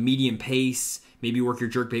reel it at a medium pace, maybe work your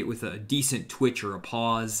jerkbait with a decent twitch or a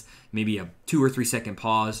pause, maybe a 2 or 3 second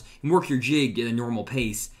pause, and work your jig at a normal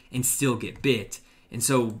pace and still get bit. And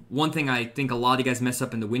so one thing I think a lot of guys mess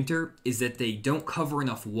up in the winter is that they don't cover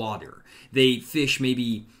enough water. They fish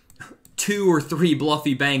maybe 2 or 3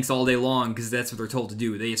 bluffy banks all day long because that's what they're told to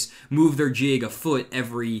do. They just move their jig a foot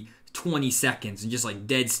every 20 seconds and just like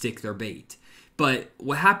dead stick their bait. But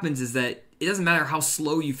what happens is that it doesn't matter how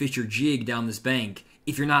slow you fish your jig down this bank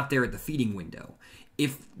if you're not there at the feeding window.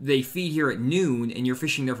 If they feed here at noon and you're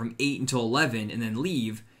fishing there from 8 until 11 and then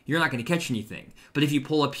leave, you're not going to catch anything. But if you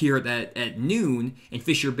pull up here at noon and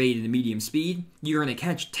fish your bait at a medium speed, you're going to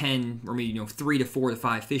catch 10 or maybe 3 to 4 to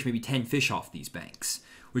 5 fish, maybe 10 fish off these banks.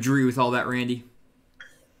 Would you agree with all that, Randy?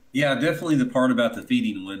 Yeah, definitely the part about the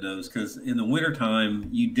feeding windows, because in the wintertime,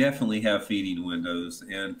 you definitely have feeding windows.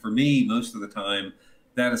 And for me, most of the time,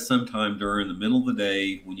 that is sometime during the middle of the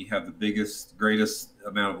day when you have the biggest, greatest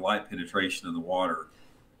amount of light penetration in the water.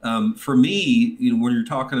 For me, when you're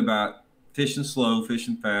talking about fishing slow,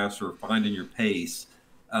 fishing fast, or finding your pace,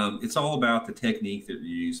 it's all about the technique that you're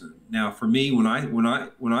using. Now, for me, when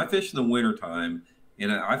I fish in the wintertime,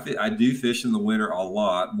 and I do fish in the winter a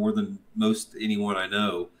lot, more than most anyone I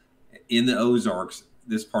know, in the Ozarks,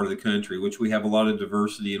 this part of the country, which we have a lot of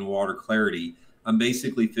diversity in water clarity, I'm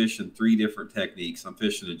basically fishing 3 different techniques. I'm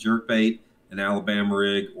fishing a jerkbait, an Alabama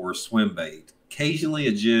rig, or a swim bait. Occasionally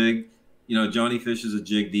a jig. Jonny fishes a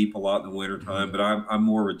jig deep a lot in the wintertime, but I'm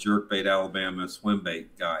more of a jerkbait Alabama swim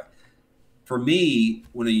bait guy. For me,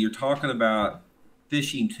 when you're talking about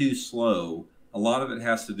fishing too slow, a lot of it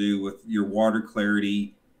has to do with your water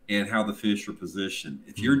clarity and how the fish are positioned.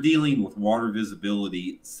 If you're dealing with water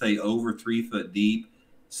visibility, say over 3 foot deep,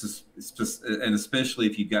 and especially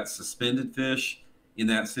if you've got suspended fish in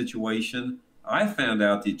that situation, I found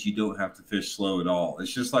out that you don't have to fish slow at all.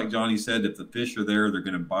 It's just like Jonny said, if the fish are there, they're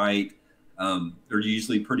going to bite. They're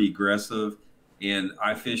usually pretty aggressive. And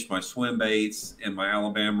I fish my swim baits and my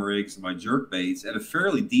Alabama rigs and my jerk baits at a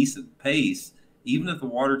fairly decent pace, even if the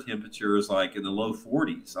water temperature is like in the low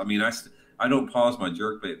 40s. I mean, I don't pause my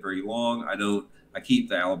jerk bait very long. I keep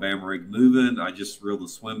the Alabama rig moving. I just reel the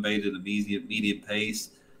swim bait at a medium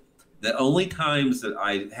pace. The only times that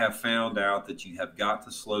I have found out that you have got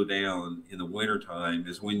to slow down in the wintertime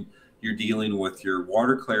is when you're dealing with your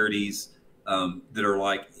water clarities that are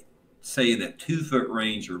like, say, in that 2 foot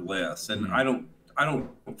range or less. And I don't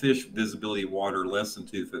fish visibility water less than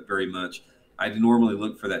 2 foot very much. I normally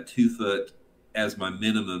look for that 2 foot as my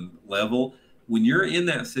minimum level. When you're in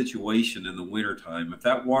that situation in the wintertime, if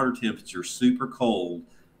that water temperature is super cold,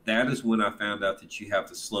 that is when I found out that you have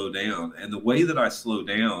to slow down. And the way that I slow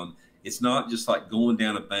down, it's not just like going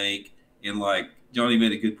down a bank and, like Jonny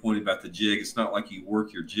made a good point about the jig. It's not like you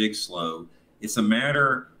work your jig slow. It's a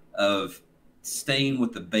matter of staying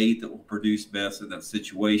with the bait that will produce best in that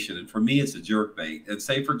situation. And for me, it's a jerk bait. And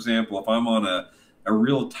say, for example, if I'm on a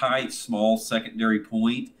real tight, small secondary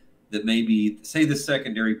point that maybe, say the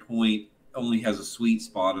secondary point only has a sweet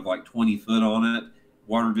spot of like 20 foot on it,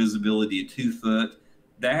 water visibility at 2 foot,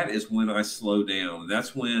 that is when I slow down. And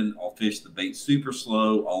that's when I'll fish the bait super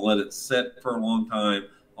slow. I'll let it set for a long time.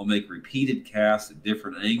 I'll make repeated casts at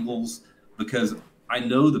different angles because I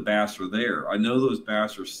know the bass are there. I know those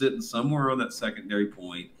bass are sitting somewhere on that secondary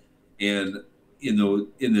point, and in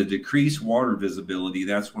the decreased water visibility,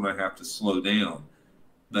 that's when I have to slow down.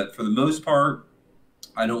 But for the most part,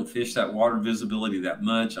 I don't fish that water visibility that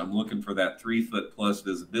much. I'm looking for that 3 foot plus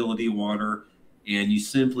visibility water, and you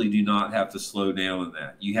simply do not have to slow down in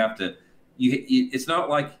that. You have to. It's not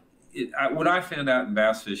like what I found out in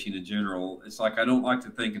bass fishing in general. It's like I don't like to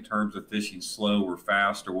think in terms of fishing slow or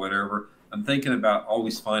fast or whatever. I'm thinking about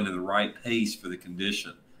always finding the right pace for the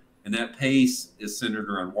condition. And that pace is centered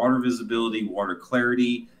around water visibility, water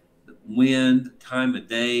clarity, wind, time of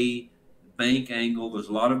day, bank angle. There's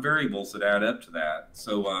a lot of variables that add up to that.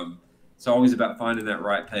 So it's always about finding that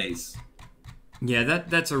right pace. Yeah,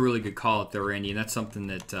 that's a really good call up there, Randy, and that's something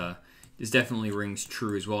that is definitely rings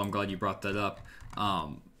true as well. I'm glad you brought that up.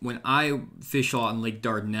 When I fish a lot in Lake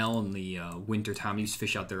Dardanelle in the wintertime, I used to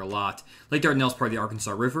fish out there a lot. Lake Dardanelle is part of the Arkansas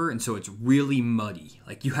River, and so it's really muddy.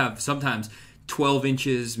 Like you have sometimes 12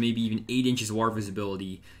 inches, maybe even 8 inches of water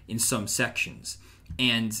visibility in some sections.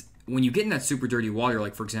 And when you get in that super dirty water,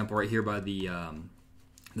 like for example right here by the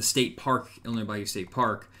state park, Illinois Bayou State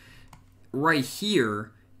Park, right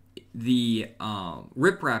here, the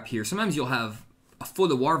riprap here, sometimes you'll have a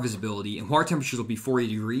foot of water visibility and water temperatures will be 40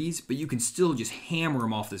 degrees, but you can still just hammer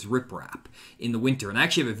them off this riprap in the winter. And I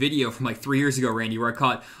actually have a video from like 3 years ago, Randy, where I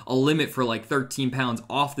caught a limit for like 13 pounds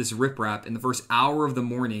off this riprap in the first hour of the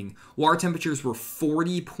morning. Water temperatures were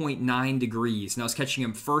 40.9 degrees, and I was catching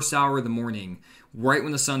them first hour of the morning, right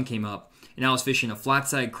when the sun came up. And I was fishing a flat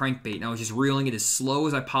side crankbait, and I was just reeling it as slow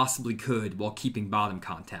as I possibly could while keeping bottom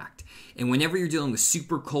contact. And whenever you're dealing with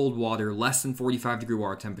super cold water, less than 45 degree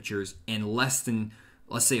water temperatures, and less than,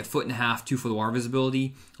 let's say, 1.5 foot, 2 foot water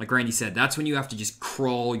visibility, like Randy said, that's when you have to just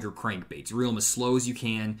crawl your crankbaits. Reel them as slow as you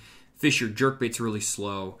can. Fish your jerkbaits really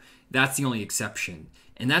slow. That's the only exception.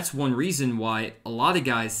 And that's one reason why a lot of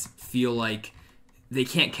guys feel like they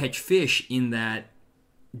can't catch fish in that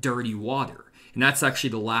dirty water. And that's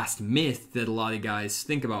actually the last myth that a lot of guys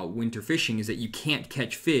think about winter fishing, is that you can't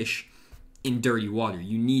catch fish in dirty water.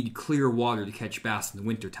 You need clear water to catch bass in the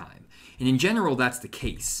wintertime. And in general, that's the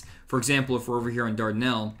case. For example, if we're over here on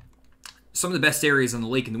Dardanelle, some of the best areas on the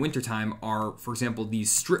lake in the wintertime are, for example, these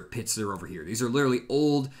strip pits that are over here. These are literally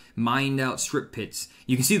old, mined-out strip pits.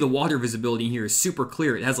 You can see the water visibility in here is super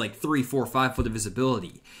clear. It has like 3, 4, 5 foot of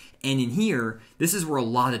visibility. And in here, this is where a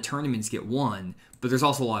lot of tournaments get won, but there's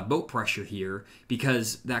also a lot of boat pressure here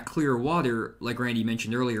because that clear water, like Randy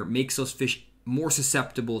mentioned earlier, makes those fish more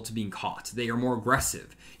susceptible to being caught. They are more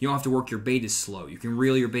aggressive. You don't have to work your bait as slow. You can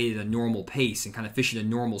reel your bait at a normal pace and kind of fish at a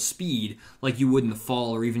normal speed like you would in the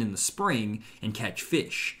fall or even in the spring and catch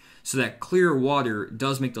fish. So that clear water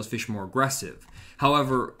does make those fish more aggressive.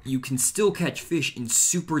 However, you can still catch fish in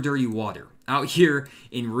super dirty water. Out here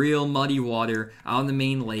in real muddy water, out in the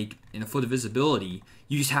main lake, in a foot of visibility,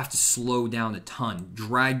 you just have to slow down a ton.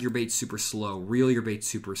 Drag your bait super slow, reel your bait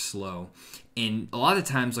super slow. And a lot of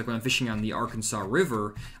times, like when I'm fishing on the Arkansas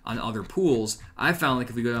River on other pools, I found like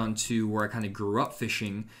if we go down to where I kind of grew up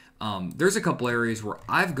fishing, there's a couple areas where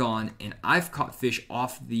I've gone and I've caught fish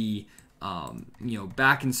off the,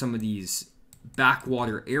 back in some of these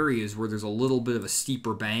backwater areas where there's a little bit of a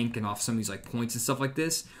steeper bank and off some of these like points and stuff like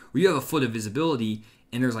this, where you have a foot of visibility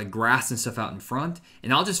and there's like grass and stuff out in front,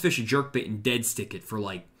 and I'll just fish a jerkbait and dead stick it for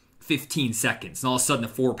like 15 seconds, and all of a sudden a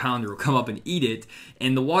 4-pounder will come up and eat it,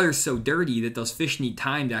 and the water's so dirty that those fish need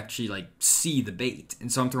time to actually like see the bait.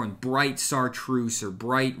 And so I'm throwing bright chartreuse or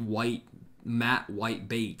bright white, matte white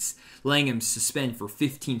baits, letting them suspend for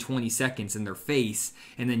 15-20 seconds in their face,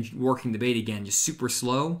 and then working the bait again just super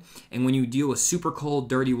slow. And when you deal with super cold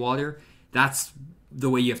dirty water, that's the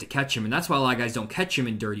way you have to catch them. And that's why a lot of guys don't catch them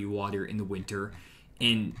in dirty water in the winter,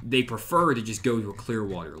 and they prefer to just go to a clear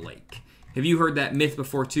water lake. Have you heard that myth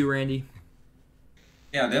before too, Randy?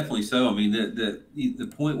 Yeah, definitely so. I mean,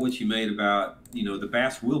 the point which you made about, the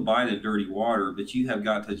bass will bite in dirty water, but you have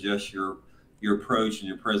got to adjust your approach and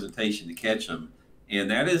your presentation to catch them. And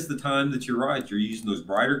that is the time that you're right. You're using those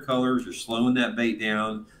brighter colors. You're slowing that bait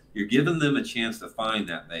down. You're giving them a chance to find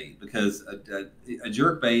that bait, because a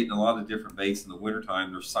jerk bait and a lot of different baits in the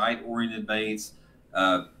wintertime, they're sight-oriented baits.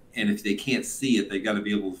 And if they can't see it, they've got to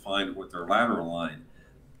be able to find it with their lateral line.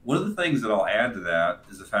 One of the things that I'll add to that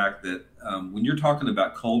is the fact that when you're talking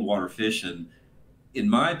about cold water fishing, in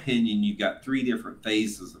my opinion, you've got 3 different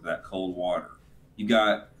phases of that cold water. You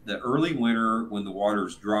got the early winter when the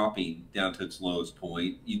water's dropping down to its lowest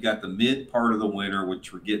point. You've got the mid part of the winter,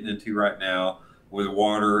 which we're getting into right now, where the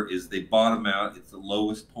water is, they bottom out, it's the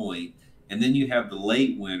lowest point. And then you have the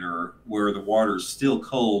late winter where the water is still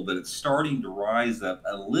cold, but it's starting to rise up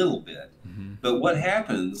a little bit. Mm-hmm. But what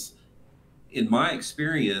happens, in my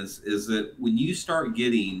experience, is that when you start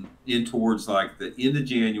getting in towards like the end of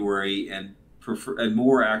January and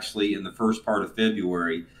more actually in the first part of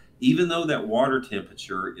February, even though that water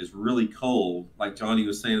temperature is really cold, like Jonny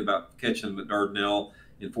was saying about catching them at Dardanelle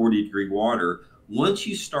in 40-degree water, once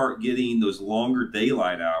you start getting those longer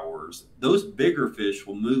daylight hours, those bigger fish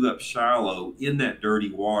will move up shallow in that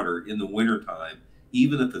dirty water in the wintertime,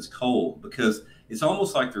 even if it's cold, because it's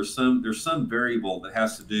almost like there's some variable that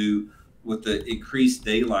has to do with the increased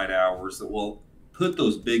daylight hours that will put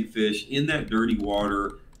those big fish in that dirty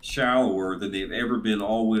water shallower than they've ever been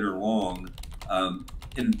all winter long.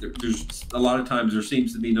 And there's a lot of times there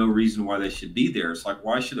seems to be no reason why they should be there. It's like,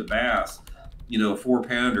 why should a bass, a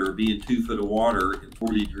 4-pounder, be in 2 foot of water in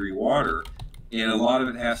 40-degree water? And a lot of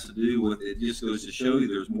it has to do with, it just goes to show you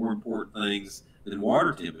there's more important things than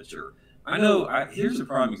water temperature. I know, here's a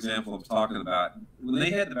prime example I'm talking about. When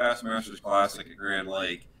they had the Bassmasters Classic at Grand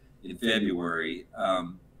Lake in February,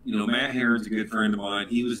 Matt Heron's a good friend of mine.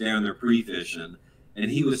 He was down there pre-fishing,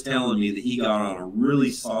 and he was telling me that he got on a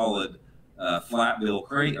really solid flat bill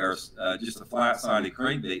crank, or just a flat-sided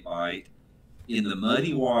crankbait bite in the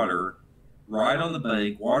muddy water right on the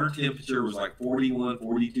bank. Water temperature was like 41,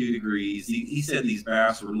 42 degrees. He said these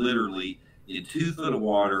bass were literally in 2 foot of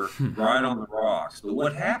water right on the rocks. But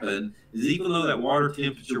what happened is, even though that water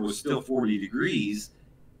temperature was still 40 degrees,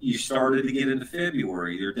 you started to get into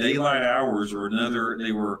February. Their daylight hours were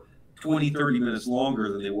they were 20, 30 minutes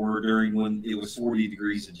longer than they were during when it was 40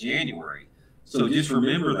 degrees in January. So just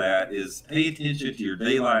remember that, is pay attention to your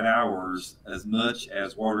daylight hours as much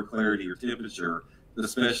as water clarity or temperature,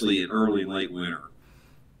 especially in early and late winter.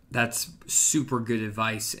 That's super good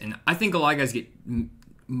advice. And I think a lot of guys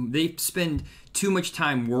they spend too much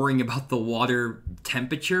time worrying about the water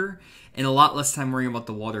temperature and a lot less time worrying about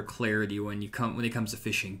the water clarity when it comes to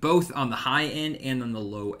fishing, both on the high end and on the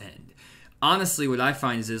low end. Honestly, what I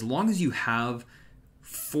find is, as long as you have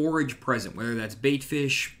forage present, whether that's bait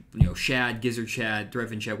fish, shad, gizzard shad,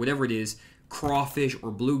 threadfin shad, whatever it is, crawfish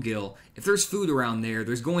or bluegill, if there's food around there,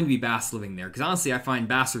 there's going to be bass living there. Because honestly, I find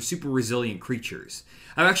bass are super resilient creatures.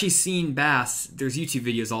 I've actually seen bass, there's YouTube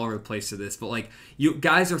videos all over the place of this, but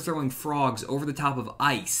guys are throwing frogs over the top of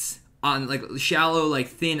ice, on shallow,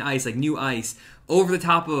 thin ice, new ice, over the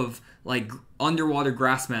top of underwater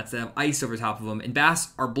grass mats that have ice over top of them, and bass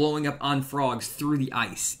are blowing up on frogs through the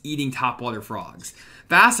ice, eating topwater frogs.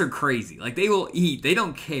 Bass are crazy. They will eat. They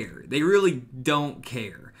don't care. They really don't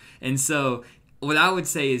care. And so what I would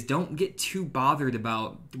say is, don't get too bothered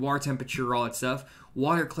about water temperature, all that stuff.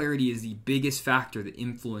 Water clarity is the biggest factor that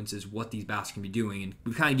influences what these bass can be doing, and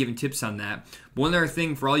we've kind of given tips on that. One other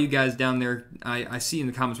thing for all you guys down there, I see in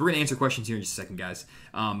the comments, we're going to answer questions here in just a second, guys.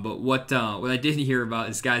 But what I did hear about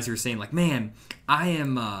is guys who are saying, man, I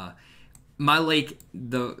am, my lake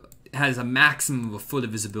has a maximum of 1 foot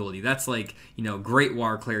of visibility. That's great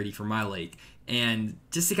water clarity for my lake. And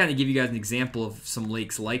just to kind of give you guys an example of some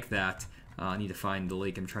lakes like that, I need to find the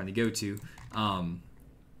lake I'm trying to go to.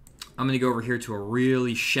 I'm going to go over here to a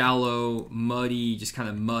really shallow, muddy, just kind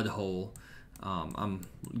of mud hole. I'm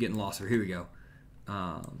getting lost here. Here we go.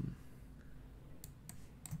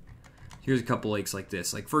 Here's a couple lakes like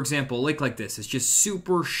this. For example, a lake like this is just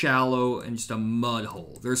super shallow and just a mud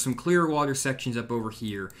hole. There's some clear water sections up over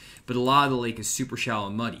here, but a lot of the lake is super shallow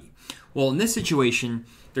and muddy. Well, in this situation,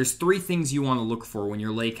 there's 3 things you want to look for when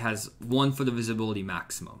your lake has 1 foot of visibility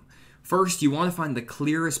maximum. First, you want to find the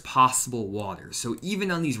clearest possible water. So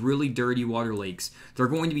even on these really dirty water lakes, there are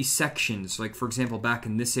going to be sections, like for example back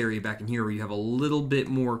in this area, back in here, where you have a little bit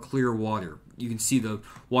more clear water. You can see the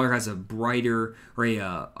water has a brighter or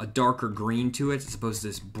a darker green to it as opposed to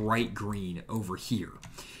this bright green over here.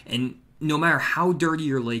 And no matter how dirty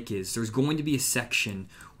your lake is, there's going to be a section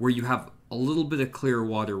where you have a little bit of clear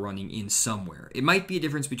water running in somewhere. It might be a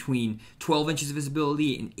difference between 12 inches of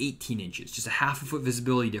visibility and 18 inches, just a half a foot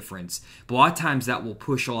visibility difference. But a lot of times that will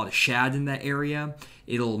push a lot of shad in that area.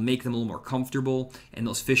 It'll make them a little more comfortable, and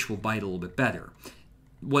those fish will bite a little bit better.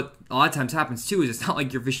 What a lot of times happens too is it's not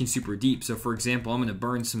like you're fishing super deep. So for example, I'm going to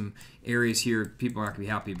burn some areas here. People aren't going to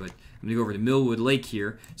be happy, but I'm going to go over to Millwood Lake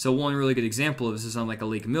here. So one really good example of this is on like a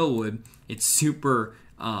Lake Millwood. It's super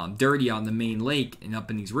dirty on the main lake and up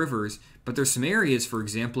in these rivers. But there's some areas, for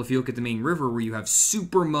example, if you look at the main river where you have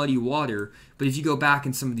super muddy water. But if you go back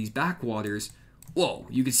in some of these backwaters, whoa,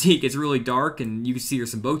 you can see it gets really dark, and you can see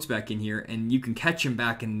there's some boats back in here, and you can catch them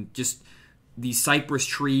back in just these cypress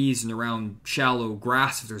trees and around shallow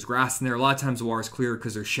grass. If there's grass in there, a lot of times the water's clear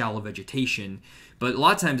because there's shallow vegetation. But a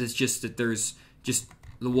lot of times it's just that there's just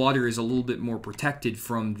the water is a little bit more protected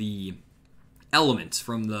from the elements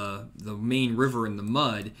from the main river and the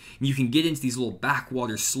mud. And you can get into these little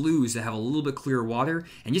backwater sloughs that have a little bit clearer water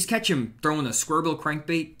and just catch them throwing a squarebill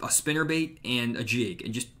crankbait, a spinnerbait, and a jig,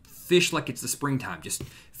 and just fish like it's the springtime. Just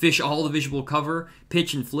fish all the visual cover,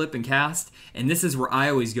 pitch and flip and cast. And this is where I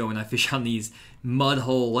always go when I fish on these mud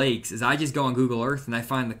hole lakes, is I just go on Google Earth and I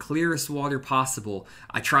find the clearest water possible.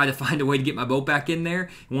 I try to find a way to get my boat back in there,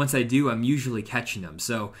 and once I do, I'm usually catching them.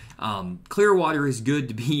 So clear water is good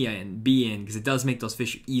to be in because it does make those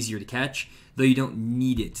fish easier to catch, though you don't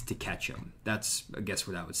need it to catch them. That's, I guess,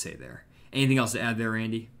 what I would say there. Anything else to add there,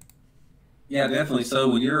 Andy? Yeah, definitely. So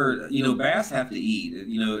when bass have to eat.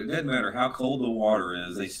 It doesn't matter how cold the water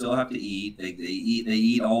is; they still have to eat. They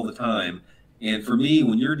eat all the time. And for me,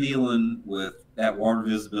 when you're dealing with that water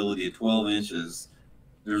visibility of 12 inches,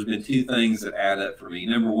 there's been two things that add up for me.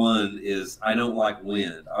 Number one is I don't like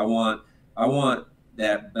wind. I want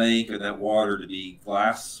that bank or that water to be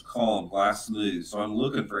glass calm, glass smooth. So I'm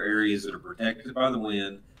looking for areas that are protected by the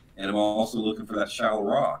wind, and I'm also looking for that shallow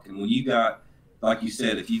rock. And when you got, like you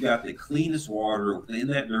said, if you got the cleanest water within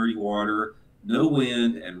that dirty water, no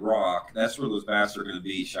wind and rock, that's where those bass are going to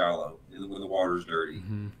be shallow when the water's dirty.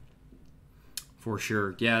 Mm-hmm. For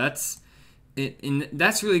sure. Yeah, that's it. And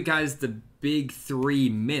that's really, guys, the big three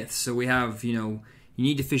myths. So we have, you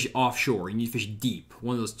need to fish offshore. You need to fish deep.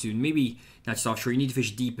 One of those two. Maybe not just offshore. You need to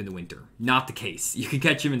fish deep in the winter. Not the case. You can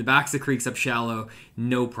catch them in the backs of the creeks up shallow.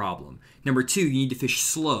 No problem. Number two, you need to fish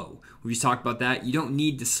slow. We just talked about that. You don't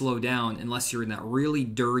need to slow down unless you're in that really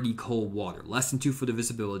dirty, cold water. Less than 2 foot of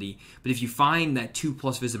visibility. But if you find that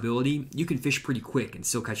 2+ visibility, you can fish pretty quick and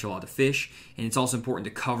still catch a lot of fish. And it's also important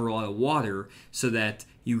to cover a lot of water so that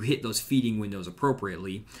you hit those feeding windows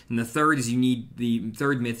appropriately. And the third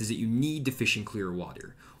myth is that you need to fish in clear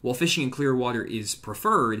water. While fishing in clear water is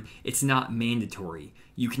preferred, it's not mandatory.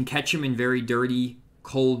 You can catch them in very dirty,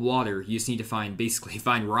 cold water. You just need to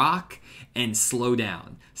find rock and slow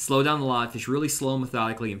down. Slow down a lot, fish really slow and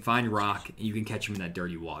methodically, and find rock, and you can catch them in that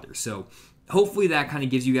dirty water. So hopefully that kind of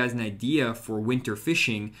gives you guys an idea for winter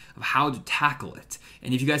fishing of how to tackle it.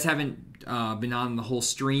 And if you guys haven't been on the whole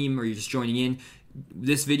stream, or you're just joining in,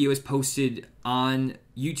 this video is posted on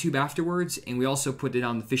YouTube afterwards, and we also put it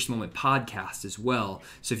on the Fish the Moment podcast as well.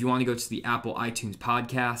 So if you want to go to the Apple iTunes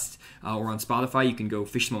podcast or on Spotify, you can go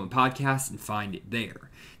Fish the Moment podcast and find it there.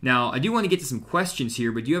 Now, I do want to get to some questions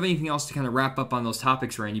here, but do you have anything else to kind of wrap up on those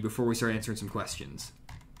topics, Randy, before we start answering some questions?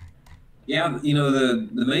 Yeah, the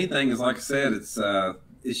main thing is, like I said, it's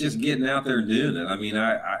just getting out there and doing it. I mean,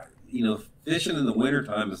 I fishing in the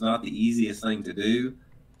wintertime is not the easiest thing to do.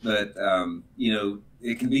 But,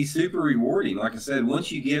 it can be super rewarding. Like I said,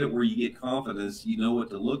 once you get it where you get confidence, you know what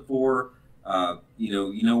to look for,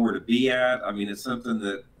 you know where to be at. I mean, it's something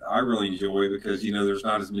that I really enjoy because, there's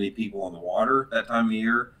not as many people on the water that time of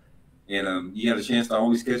year. And you got a chance to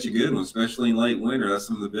always catch a good one, especially in late winter. That's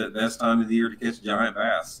some of the best time of the year to catch giant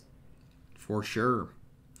bass. For sure.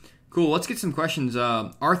 Cool. Let's get some questions.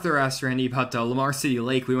 Arthur asked Randy about Lamar City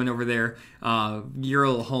Lake. We went over there, your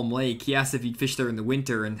little home lake. He asked if you'd fished there in the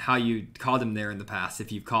winter and how you caught him there in the past,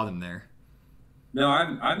 if you've caught him there. No,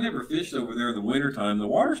 I've never fished over there in the wintertime. The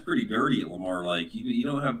water's pretty dirty at Lamar Lake. You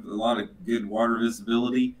don't have a lot of good water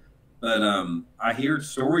visibility, but I hear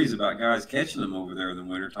stories about guys catching them over there in the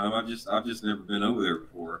wintertime. I've just never been over there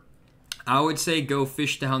before. I would say go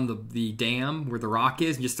fish down the dam where the rock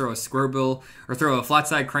is and just throw a squirrel or throw a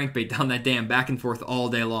flat-side crankbait down that dam back and forth all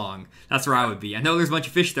day long. That's where I would be. I know there's a bunch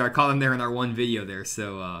of fish there. I caught them there in our one video there,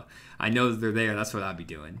 so I know that they're there. That's what I'd be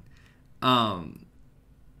doing.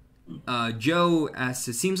 Joe asks,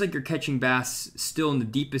 it seems like you're catching bass still in the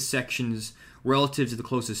deepest sections relative to the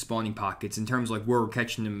closest spawning pockets in terms of like where we're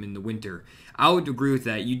catching them in the winter. I would agree with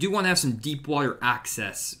that. You do want to have some deep water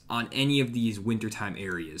access on any of these wintertime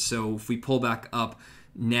areas. So if we pull back up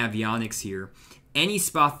Navionics here, any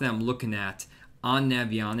spot that I'm looking at on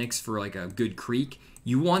Navionics for like a good creek,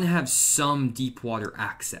 you want to have some deep water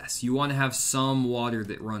access. You want to have some water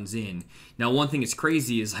that runs in. Now, one thing that's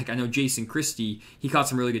crazy is, like, I know Jason Christie, he caught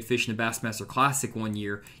some really good fish in the Bassmaster Classic one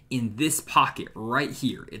year in this pocket right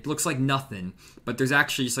here. It looks like nothing, but there's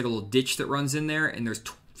actually just like a little ditch that runs in there, and there's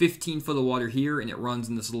 15 foot of water here, and it runs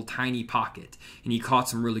in this little tiny pocket. And he caught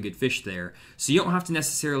some really good fish there. So you don't have to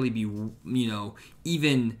necessarily be,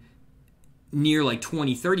 even near like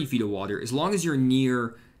 20, 30 feet of water, as long as you're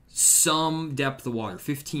near some depth of water,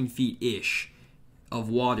 15 feet-ish of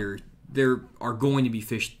water, there are going to be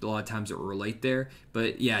fish a lot of times that will relate there.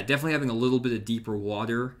 But yeah, definitely having a little bit of deeper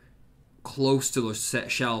water close to those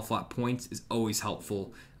shallow flat points is always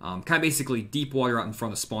helpful. Kind of basically deep water out in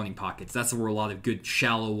front of spawning pockets. That's where a lot of good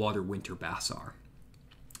shallow water winter bass are.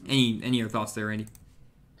 Any other thoughts there, Andy?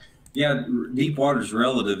 Yeah, deep water is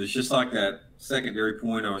relative. It's just like that secondary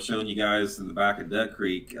point I was showing you guys in the back of Duck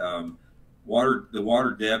Creek. The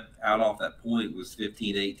water depth out off that point was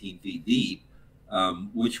 15, 18 feet deep,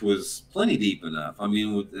 which was plenty deep enough. I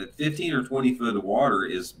mean, with 15 or 20 foot of water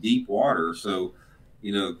is deep water. So,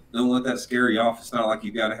 don't let that scare you off. It's not like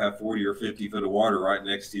you've got to have 40 or 50 foot of water right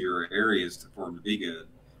next to your areas for them to be good.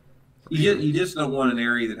 You just don't want an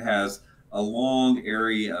area that has a long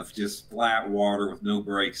area of just flat water with no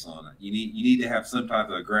breaks on it. You need to have some type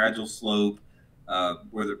of a gradual slope,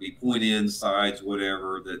 whether it be point ends, sides,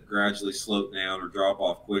 whatever, that gradually slope down or drop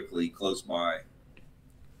off quickly close by.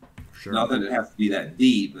 Sure. Not that it has to be that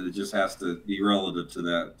deep, but it just has to be relative to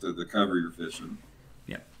the cover you're fishing.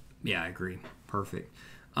 Yeah, I agree. Perfect.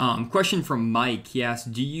 Question from Mike. He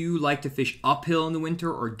asked, do you like to fish uphill in the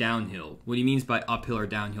winter or downhill? What he means by uphill or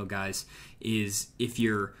downhill, guys, is if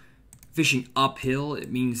you're fishing uphill,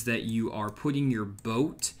 it means that you are putting your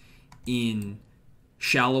boat in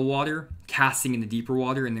shallow water, casting in the deeper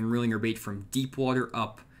water, and then reeling your bait from deep water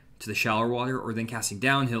up to the shallower water. Or then casting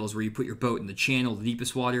downhill is where you put your boat in the channel, the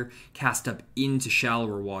deepest water, cast up into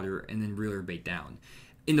shallower water, and then reel your bait down.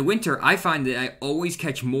 In the winter, I find that I always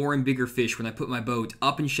catch more and bigger fish when I put my boat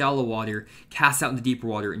up in shallow water, cast out into deeper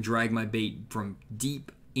water, and drag my bait from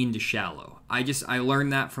deep into shallow. I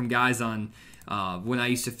learned that from guys on when I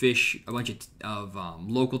used to fish a bunch of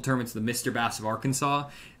local tournaments, the Mr. Bass of Arkansas.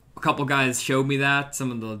 A couple guys showed me that.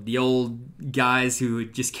 Some of the old guys who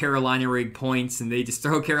would just Carolina rig points, and they just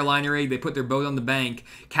throw Carolina rig, they put their boat on the bank,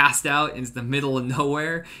 cast out into the middle of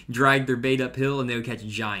nowhere, drag their bait uphill, and they would catch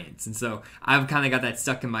giants. And so I've kind of got that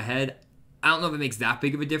stuck in my head. I don't know if it makes that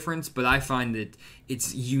big of a difference, but I find that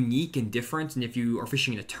it's unique and different, and if you are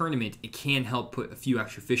fishing in a tournament, it can help put a few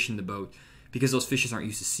extra fish in the boat because those fishes aren't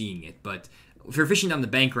used to seeing it. But if you're fishing down the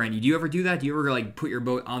bank, Randy, do you ever do that? Do you ever like put your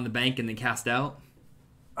boat on the bank and then cast out?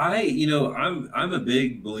 I'm a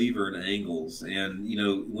big believer in angles, and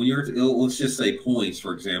when let's just say points,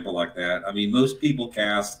 for example, like that. I mean, most people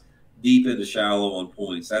cast deep into shallow on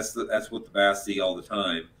points. That's what the bass see all the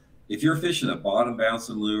time. If you're fishing a bottom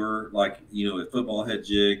bouncing lure, like a football head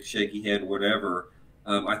jig, shaky head, whatever,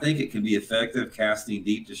 I think it can be effective casting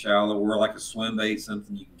deep to shallow, or like a swim bait,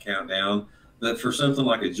 something you can count down. But for something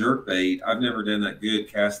like a jerk bait, I've never done that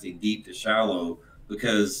good casting deep to shallow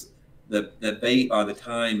because the bait, by the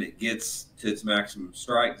time it gets to its maximum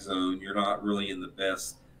strike zone, you're not really in the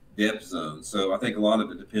best depth zone. So I think a lot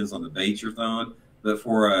of it depends on the bait you're throwing. But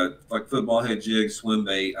for like football head jig, swim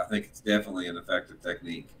bait, I think it's definitely an effective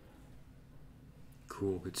technique.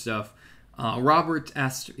 Cool, good stuff. Robert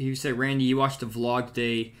asked, you said, Randy, you watched a vlog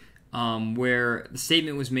today where the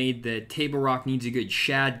statement was made that Table Rock needs a good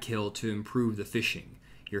shad kill to improve the fishing.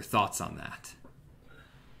 Your thoughts on that?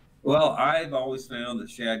 Well, I've always found that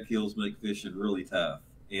shad kills make fishing really tough.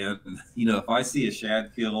 And, if I see a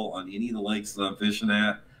shad kill on any of the lakes that I'm fishing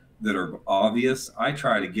at that are obvious, I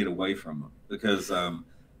try to get away from them because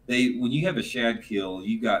when you have a shad kill,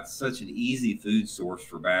 you got such an easy food source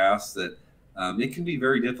for bass that it can be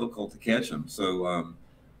very difficult to catch them. So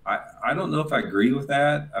I don't know if I agree with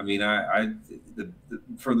that. I mean,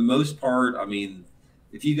 for the most part, I mean,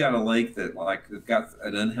 if you got a lake that got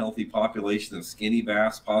an unhealthy population of skinny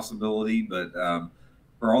bass possibility, but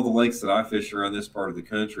for all the lakes that I fish around this part of the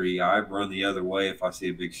country, I run the other way if I see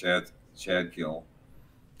a big shad kill.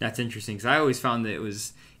 That's interesting because I always found that it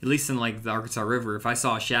was, at least in like the Arkansas River, if I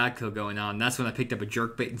saw a shad kill going on, that's when I picked up a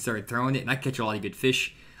jerkbait and started throwing it, and I catch a lot of good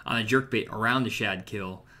fish on a jerkbait around the shad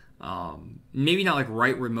kill. Maybe not like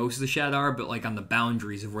right where most of the shad are, but like on the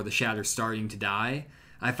boundaries of where the shad are starting to die.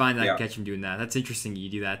 I find that I catch them doing that. That's interesting you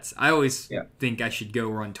do that. I always think I should go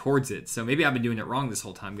run towards it. So maybe I've been doing it wrong this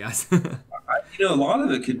whole time, guys. A lot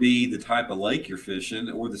of it could be the type of lake you're fishing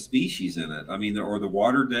or the species in it. I mean, or the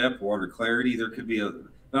water depth, water clarity. There could be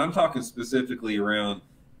but I'm talking specifically around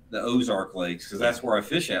the Ozark lakes because that's where I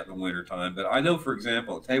fish at in the wintertime. But I know, for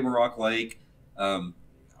example, at Table Rock Lake,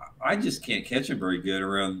 I just can't catch them very good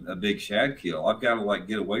around a big shad kill. I've got to like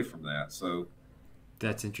get away from that. So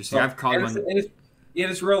that's interesting. I've caught one.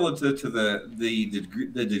 It's relative to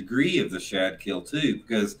the degree of the shad kill too,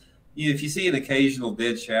 because if you see an occasional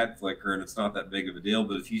dead shad flicker and it's not that big of a deal,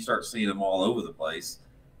 but if you start seeing them all over the place,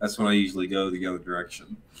 that's when I usually go the other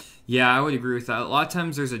direction. Yeah, I would agree with that. A lot of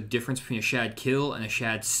times there's a difference between a shad kill and a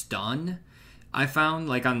shad stun. I found,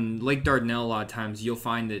 like on Lake Dardanelle, a lot of times you'll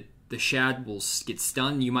find that the shad will get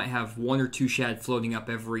stunned. You might have 1 or 2 shad floating up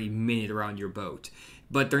every minute around your boat.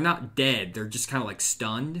 But they're not dead. They're just kind of like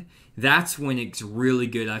stunned. That's when it's really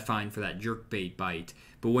good, I find, for that jerkbait bite.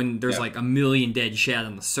 But when there's like a million dead shad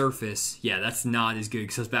on the surface, that's not as good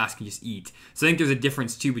because those bass can just eat. So I think there's a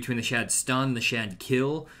difference, too, between the shad stun and the shad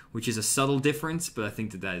kill, which is a subtle difference, but I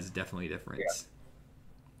think that is definitely a difference.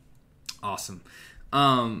 Yeah. Awesome.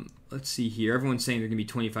 Let's see here. Everyone's saying there are going to be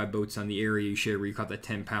 25 boats on the area you shared where you caught that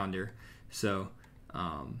 10-pounder. So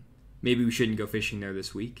maybe we shouldn't go fishing there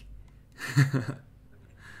this week.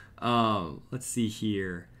 Let's see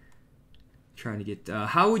here. Trying to get...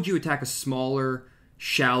 how would you attack a smaller,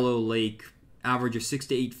 shallow lake, average of 6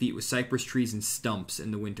 to 8 feet with cypress trees and stumps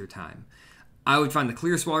in the wintertime? I would find the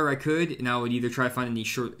clearest water I could, and I would either try to find any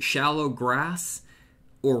shallow grass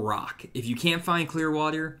or rock. If you can't find clear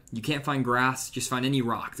water, you can't find grass, just find any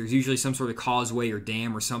rock. There's usually some sort of causeway or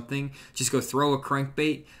dam or something. Just go throw a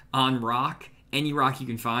crankbait on rock, any rock you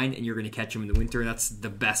can find, and you're going to catch them in the winter. That's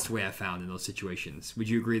the best way I've found in those situations. Would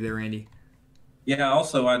you agree there, Randy? Yeah,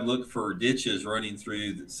 also I'd look for ditches running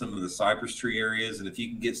through some of the cypress tree areas, and if you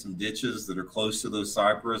can get some ditches that are close to those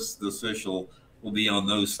cypress, those fish will be on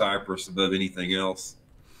those cypress above anything else.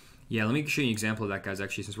 Yeah, let me show you an example of that, guys,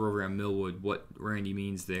 actually, since we're over on Millwood, what Randy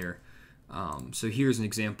means there. So here's an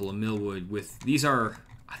example of Millwood with,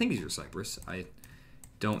 I think these are cypress. I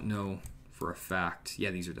don't know for a fact. Yeah,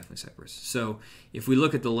 these are definitely cypress. So if we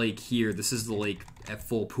look at the lake here, this is the lake at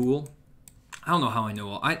full pool. I don't know how I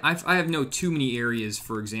know. I have no too many areas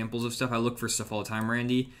for examples of stuff. I look for stuff all the time,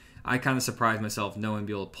 Randy. I kind of surprise myself knowing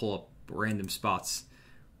be able to pull up random spots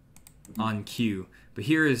on cue. But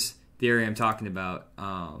here is the area I'm talking about.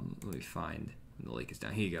 Let me find the lake is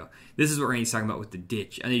down. Here you go. This is what Randy's talking about with the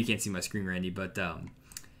ditch. I know you can't see my screen, Randy, but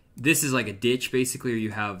this is like a ditch basically, where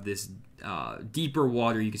you have this deeper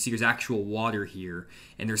water. You can see there's actual water here,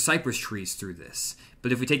 and there's cypress trees through this.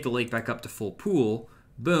 But if we take the lake back up to full pool,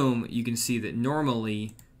 boom, you can see that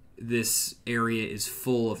normally this area is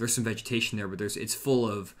full of, there's some vegetation there, but it's full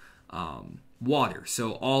of water.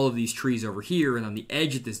 So all of these trees over here and on the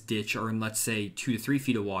edge of this ditch are in, let's say, 2 to 3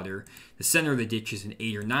 feet of water. The center of the ditch is in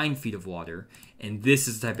 8 or 9 feet of water. And this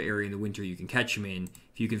is the type of area in the winter you can catch them in.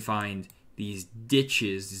 If you can find these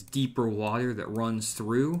ditches, this deeper water that runs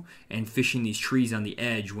through, and fishing these trees on the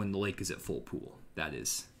edge when the lake is at full pool. That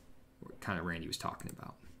is what kind of Randy was talking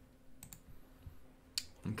about.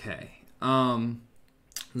 Okay.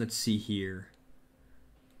 Let's see here.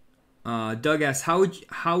 Doug asks,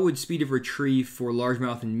 how would speed of retrieve for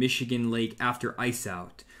largemouth in Michigan Lake after ice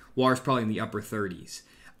out? Water's probably in the upper 30s.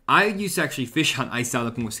 I used to actually fish on ice out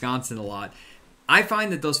up in Wisconsin a lot. I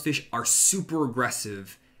find that those fish are super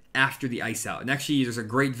aggressive after the ice out. And actually, there's a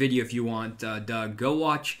great video if you want, Doug. Go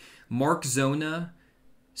watch Mark Zona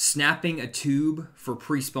snapping a tube for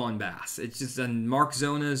pre-spawn bass. It's just on Mark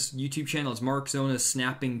Zona's YouTube channel. It's Mark Zona's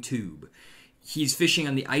snapping tube. He's fishing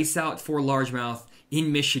on the ice out for largemouth in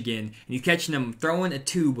Michigan, and he's catching them throwing a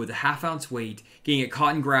tube with a half-ounce weight, getting it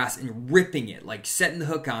caught in grass and ripping it, like setting the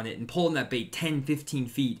hook on it and pulling that bait 10, 15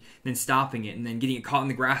 feet, then stopping it, and then getting it caught in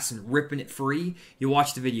the grass and ripping it free. You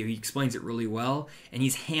watch the video. He explains it really well, and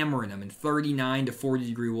he's hammering them in 39 to 40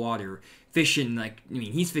 degree water, fishing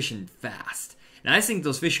he's fishing fast. And I think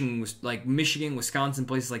those fishing, like Michigan, Wisconsin,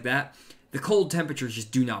 places like that, the cold temperatures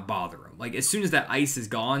just do not bother them. Like, as soon as that ice is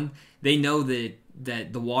gone, they know that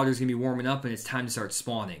the water's going to be warming up and it's time to start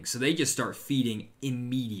spawning. So they just start feeding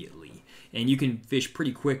immediately. And you can fish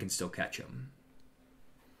pretty quick and still catch them.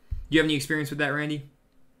 Do you have any experience with that, Randy?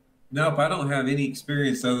 Nope, I don't have any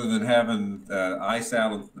experience other than having ice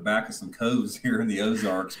out on the back of some coves here in the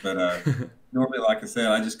Ozarks. But normally, like I said,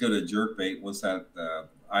 I just go to jerkbait once that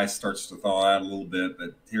ice starts to thaw out a little bit.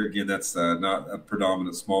 But here again, that's not a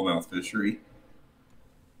predominant smallmouth fishery.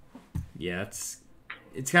 Yeah,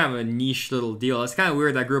 it's kind of a niche little deal. It's kind of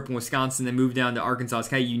weird that I grew up in Wisconsin and moved down to Arkansas. It's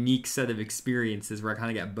kind of a unique set of experiences where I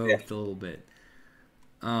kind of got both a little bit.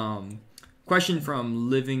 Question from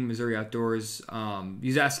Living Missouri Outdoors.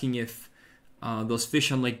 He's asking if those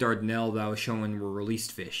fish on Lake Dardanelle that I was showing were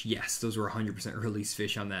released fish. Yes, those were 100% released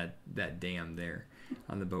fish on that dam there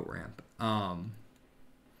on the boat ramp.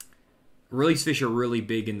 Release fish are really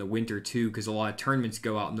big in the winter too, because a lot of tournaments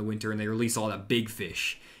go out in the winter and they release all that big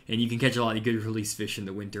fish. And you can catch a lot of good release fish in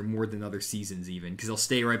the winter, more than other seasons even, because they'll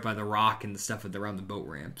stay right by the rock and the stuff around the boat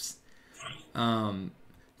ramps.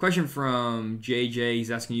 Question from JJ. He's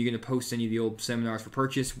asking, are you going to post any of the old seminars for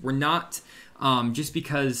purchase? We're not, just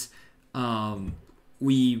because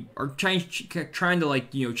we are trying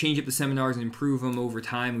to change up the seminars and improve them over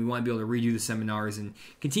time. We want to be able to redo the seminars and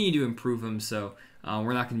continue to improve them. So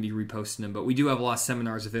we're not going to be reposting them, but we do have a lot of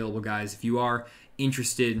seminars available, guys. If you are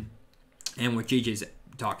interested, and what JJ's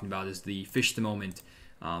talking about is the Fish the Moment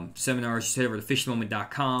seminars, just head over to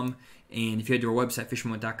fishthemoment.com. And if you head to our website,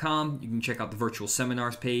 fishthemoment.com, you can check out the virtual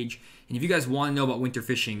seminars page. And if you guys want to know about winter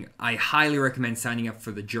fishing, I highly recommend signing up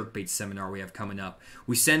for the jerkbait seminar we have coming up.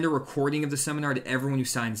 We send a recording of the seminar to everyone who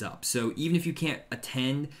signs up. So even if you can't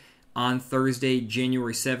attend on Thursday,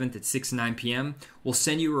 January 7th at 6 and 9 p.m., we'll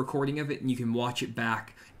send you a recording of it, and you can watch it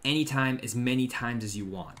back anytime, as many times as you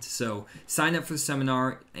want. So sign up for the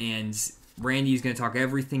seminar, and Randy is going to talk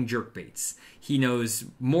everything jerkbaits. He knows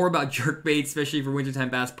more about jerkbaits, especially for wintertime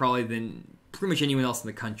bass, probably than pretty much anyone else in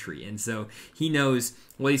the country. And so he knows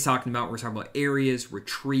what he's talking about. We're talking about areas,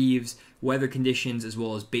 retrieves, weather conditions, as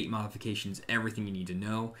well as bait modifications, everything you need to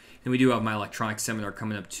know. And we do have my electronics seminar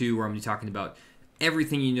coming up too, where I'm going to be talking about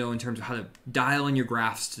everything you know in terms of how to dial in your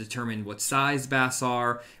graphs to determine what size bass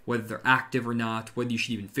are, whether they're active or not, whether you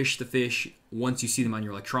should even fish the fish once you see them on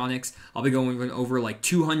your electronics. I'll be going over like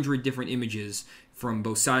 200 different images from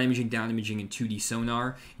both side imaging, down imaging, and 2D sonar.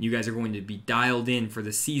 And you guys are going to be dialed in for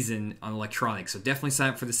the season on electronics. So definitely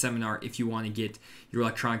sign up for the seminar if you want to get your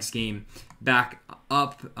electronics game back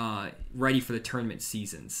up, ready for the tournament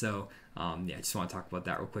season. So I just want to talk about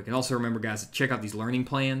that real quick. And also remember, guys, check out these learning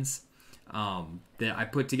plans that I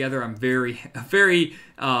put together. I'm very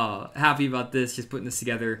happy about this, just putting this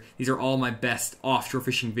together. These are all my best offshore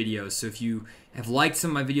fishing videos. So if you have liked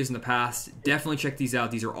some of my videos in the past, definitely check these out.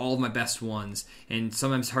 These are all of my best ones, and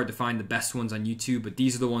sometimes it's hard to find the best ones on YouTube, but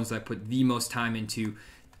these are the ones that I put the most time into.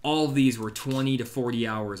 All of these were 20 to 40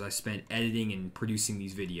 hours I spent editing and producing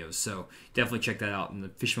these videos. So definitely check that out in the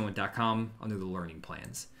fishmoment.com under the learning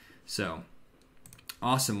plans. So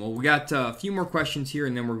awesome. Well, we got a few more questions here,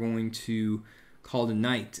 and then we're going to call it a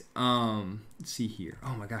night. Let's see here.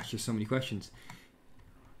 Oh my gosh, there's so many questions.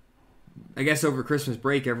 I guess over Christmas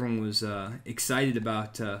break, everyone was excited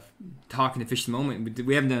about talking to Fish the Moment.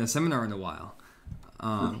 We haven't done a seminar in a while.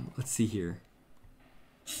 Let's see here.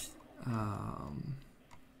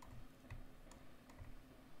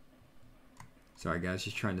 Sorry, guys,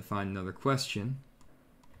 just trying to find another question.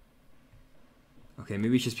 Okay,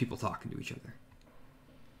 maybe it's just people talking to each other.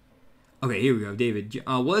 Okay, here we go. David,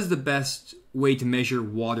 what is the best way to measure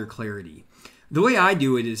water clarity? The way I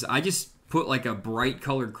do it is I just put like a bright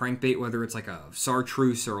colored crankbait, whether it's like a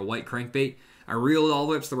chartreuse or a white crankbait. I reel it all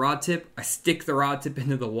the way up to the rod tip. I stick the rod tip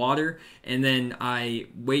into the water, and then I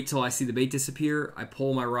wait till I see the bait disappear. I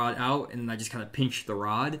pull my rod out, and I just kind of pinch the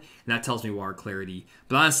rod, and that tells me water clarity.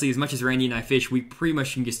 But honestly, as much as Randy and I fish, we pretty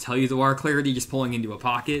much can just tell you the water clarity just pulling into a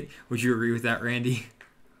pocket. Would you agree with that, Randy?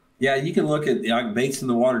 Yeah, you can look at baits in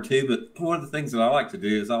the water too, but one of the things that I like to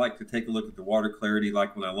do is I like to take a look at the water clarity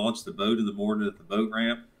like when I launch the boat in the morning at the boat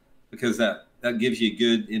ramp, because that gives you a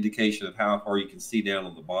good indication of how far you can see down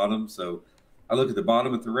on the bottom. So I look at the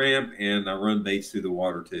bottom at the ramp, and I run baits through the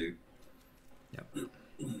water too. Yep.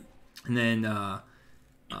 And then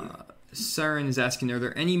Siren is asking, are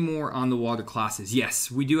there any more on-the-water classes?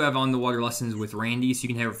 Yes, we do have on-the-water lessons with Randy, so you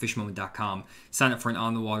can head over to fishmoment.com, sign up for an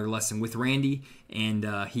on-the-water lesson with Randy, and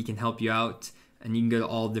he can help you out. And you can go to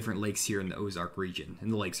all different lakes here in the Ozark region,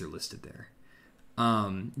 and the lakes are listed there.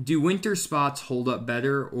 Do winter spots hold up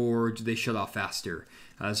better, or do they shut off faster?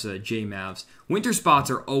 As J Mavs, winter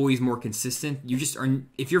spots are always more consistent. You just are.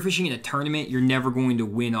 If you're fishing in a tournament, you're never going to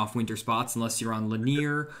win off winter spots unless you're on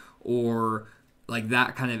Lanier or like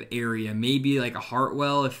that kind of area. Maybe like a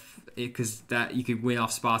Hartwell, because that you could win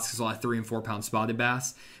off spots because a lot of 3 and 4 pound spotted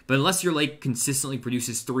bass. But unless your lake consistently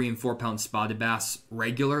produces 3 and 4 pound spotted bass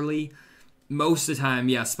regularly, most of the time,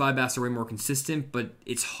 yeah, spotted bass are way more consistent, but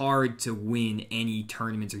it's hard to win any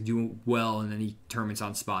tournaments or do well in any tournaments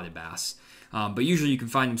on spotted bass. But usually you can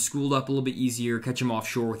find them schooled up a little bit easier, catch them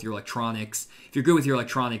offshore with your electronics. If you're good with your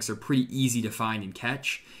electronics, they're pretty easy to find and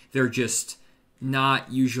catch. They're just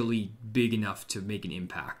not usually big enough to make an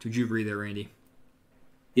impact. Would you agree there, Randy?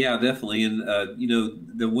 Yeah, definitely. And,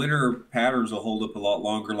 the winter patterns will hold up a lot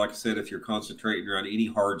longer. Like I said, if you're concentrating around any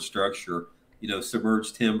hard structure,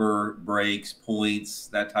 submerged timber, breaks, points,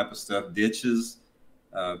 that type of stuff, ditches,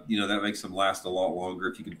 that makes them last a lot longer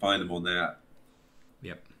if you can find them on that.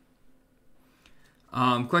 Yep.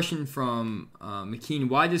 Question from McKean.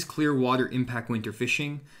 Why does clear water impact winter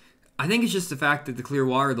fishing? I think it's just the fact that the clear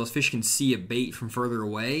water, those fish can see a bait from further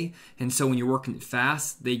away. And so when you're working it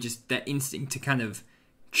fast, that instinct to kind of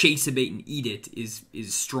chase a bait and eat it is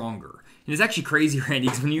stronger. And it's actually crazy, Randy,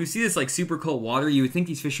 because when you see this like super cold water, you would think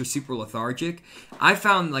these fish are super lethargic. I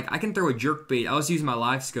found like I can throw a jerk bait. I was using my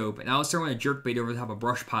live scope and I was throwing a jerk bait over the top of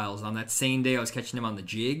brush piles. On that same day I was catching them on the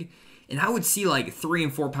jig. And I would see like 3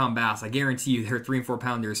 and 4 pound bass. I guarantee you they're 3 and 4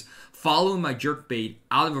 pounders following my jerk bait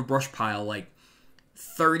out of a brush pile like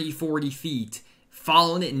 30, 40 feet,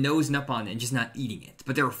 following it and nosing up on it and just not eating it.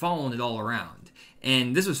 But they were following it all around.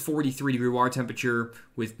 And this was 43-degree water temperature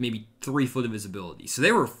with maybe 3 foot of visibility. So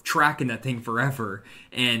they were tracking that thing forever.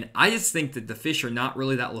 And I just think that the fish are not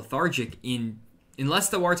really that lethargic unless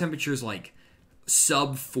the water temperature is like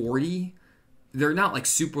sub 40. They're not like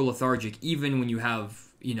super lethargic even when you have,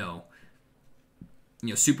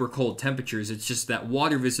 super cold temperatures. It's just that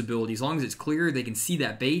water visibility. As long as it's clear, they can see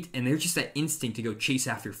that bait, and there's just that instinct to go chase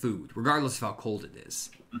after food, regardless of how cold it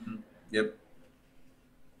is. Mm-hmm. Yep.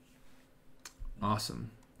 Awesome.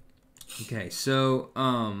 Okay, so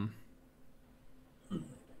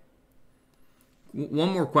one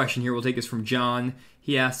more question here. We'll take this from John.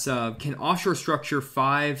 He asks, can offshore structure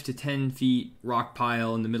 5 to 10 feet rock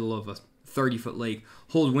pile in the middle of a 30-foot lake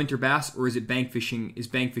hold winter bass, or is bank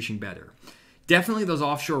fishing better? Definitely those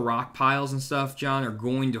offshore rock piles and stuff, John, are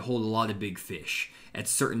going to hold a lot of big fish at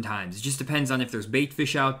certain times. It just depends on if there's bait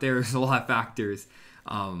fish out there. There's a lot of factors.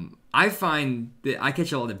 I find that I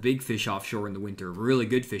catch a lot of big fish offshore in the winter, really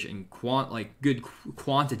good fish, and good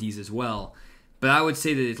quantities as well. But I would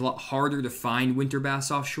say that it's a lot harder to find winter bass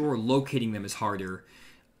offshore. Locating them is harder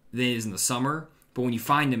than it is in the summer. But when you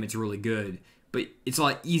find them, it's really good. But it's a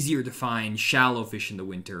lot easier to find shallow fish in the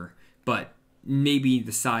winter. But maybe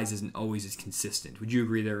the size isn't always as consistent. Would you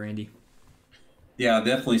agree there, Randy? Yeah,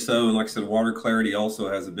 definitely so. And like I said, water clarity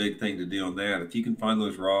also has a big thing to do on that. If you can find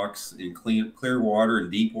those rocks in clear water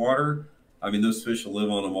and deep water, I mean, those fish will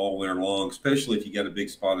live on them all winter long, especially if you got a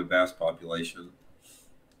big spotted bass population.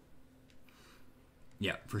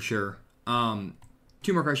 Yeah, for sure. 2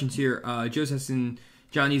 more questions here. Joe says,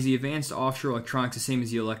 Jonny, is the advanced offshore electronics the same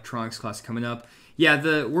as the electronics class coming up?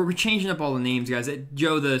 Yeah, we're changing up all the names, guys.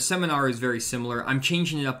 Joe, the seminar is very similar. I'm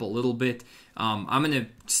changing it up a little bit. I'm going to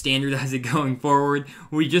standardize it going forward.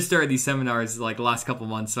 We just started these seminars like the last couple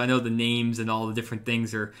months, so I know the names and all the different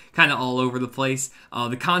things are kind of all over the place.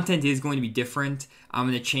 The content is going to be different. I'm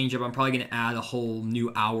going to change up. I'm probably going to add a whole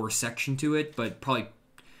new hour section to it, but probably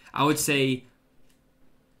I would say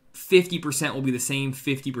 50% will be the same,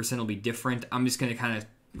 50% will be different. I'm just going to kind of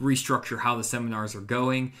restructure how the seminars are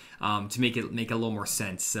going to make it make a little more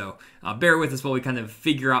sense. So bear with us while we kind of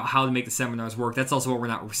figure out how to make the seminars work. That's also what we're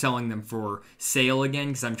not selling them for sale again,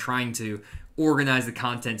 because I'm trying to organize the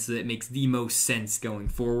content so that it makes the most sense going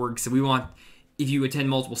forward. So we want, if you attend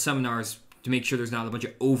multiple seminars, to make sure there's not a bunch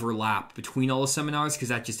of overlap between all the seminars, because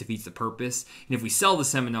that just defeats the purpose. And if we sell the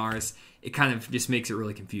seminars, it kind of just makes it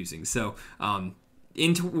really confusing. So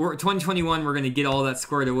in 2021, we're going to get all that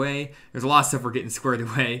squared away. There's a lot of stuff we're getting squared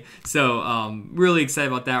away. So really excited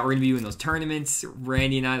about that. We're going to be doing those tournaments,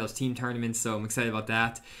 Randy and I, those team tournaments. So I'm excited about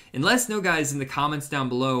that. And let us know, guys, in the comments down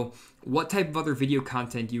below what type of other video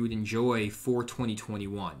content you would enjoy for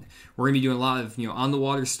 2021. We're going to be doing a lot of on the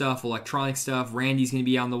water stuff, electronic stuff. Randy's going to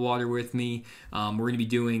be on the water with me. We're going to be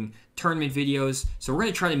doing tournament videos. So we're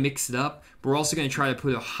going to try to mix it up. But we're also going to try to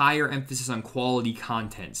put a higher emphasis on quality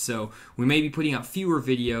content. So we may be putting out fewer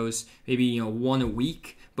videos, maybe 1 a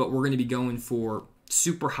week, but we're going to be going for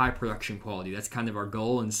super high production quality. That's kind of our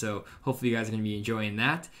goal, and so hopefully you guys are going to be enjoying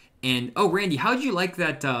that. And Randy, how did you like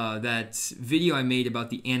that video I made about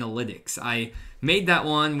the analytics? I made that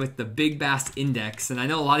one with the Big Bass Index, and I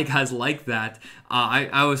know a lot of guys like that.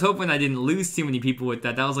 I was hoping I didn't lose too many people with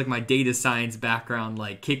that. That was like my data science background,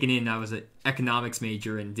 like kicking in. I was an economics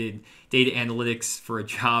major and did data analytics for a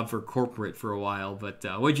job for corporate for a while. But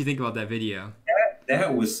what did you think about that video?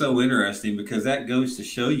 That was so interesting, because that goes to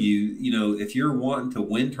show you, if you're wanting to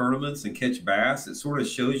win tournaments and catch bass, it sort of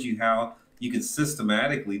shows you how you can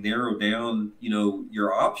systematically narrow down,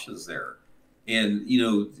 your options there. And,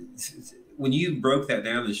 when you broke that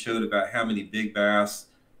down and showed about how many big bass,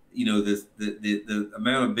 the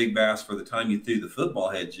amount of big bass for the time you threw the football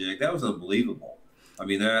head jig, that was unbelievable. I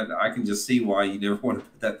mean, that I can just see why you never want to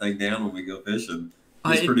put that thing down when we go fishing.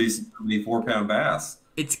 It's producing so many 4-pound bass.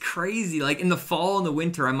 It's crazy. Like in the fall and the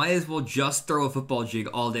winter, I might as well just throw a football jig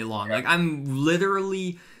all day long. Like I'm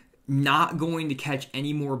literally not going to catch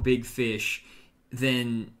any more big fish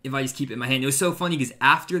than if I just keep it in my hand. It was so funny because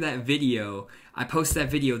after that video, I posted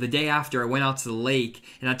that video. The day after, I went out to the lake,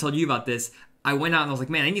 and I told you about this. I went out and I was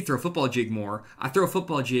like, man, I need to throw a football jig more. I throw a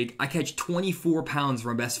football jig. I catch 24 pounds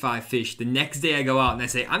from my best 5 fish. The next day I go out and I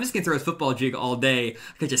say, I'm just going to throw a football jig all day.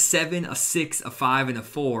 I catch a 7, a 6, a 5, and a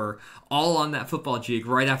 4, all on that football jig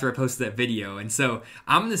right after I posted that video. And so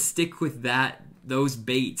I'm going to stick with those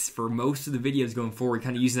baits for most of the videos going forward,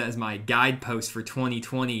 kind of using that as my guidepost for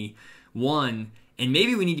 2021. And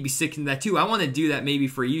maybe we need to be sticking to that too. I want to do that maybe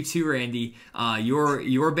for you too, Randy.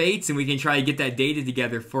 Your baits, and we can try to get that data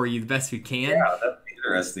together for you the best we can. Yeah, that'd be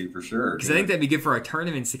interesting for sure. Because I think that'd be good for our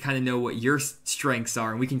tournaments to kind of know what your strengths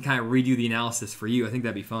are, and we can kind of redo the analysis for you. I think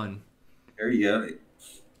that'd be fun. There you go.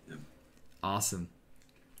 Yeah. Awesome.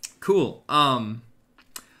 Cool. Well,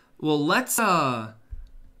 let's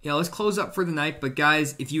close up for the night. But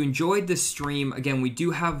guys, if you enjoyed this stream, again, we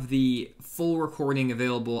do have the full recording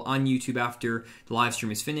available on YouTube after the live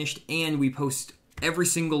stream is finished, and we post every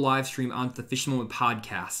single live stream onto the Fish Moment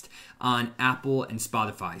podcast on Apple and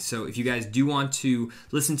Spotify. So if you guys do want to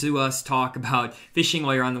listen to us talk about fishing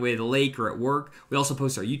while you're on the way to the lake or at work, we also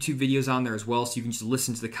post our YouTube videos on there as well, so you can just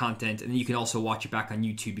listen to the content, and then you can also watch it back on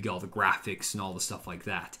YouTube to get all the graphics and all the stuff like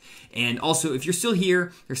that. And also, if you're still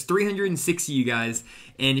here, there's 360 of you guys,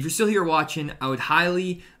 and if you're still here watching, I would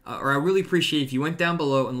I really appreciate if you went down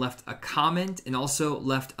below and left a comment and also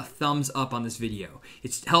left a thumbs up on this video.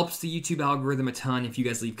 It helps the YouTube algorithm a ton if you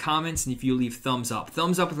guys leave comments and if you leave thumbs up.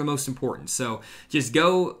 Thumbs up are the most important. So just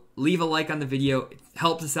go leave a like on the video. It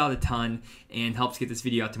helps us out a ton and helps get this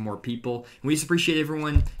video out to more people. And we just appreciate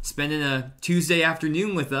everyone spending a Tuesday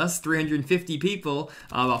afternoon with us. 350 people,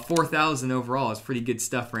 about 4,000 overall. It's pretty good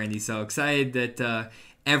stuff, Randy. So excited that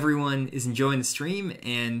everyone is enjoying the stream,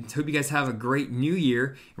 and hope you guys have a great new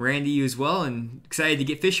year. Randy, you as well, and excited to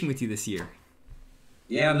get fishing with you this year.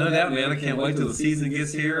 Yeah, no doubt, man. I can't wait till the season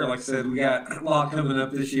gets here. Like I said, we got a lot coming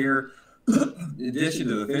up this year. In addition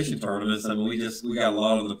to the fishing tournaments, I mean, we got a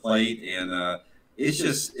lot on the plate, and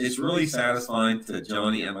it's really satisfying to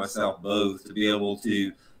Jonny and myself both to be able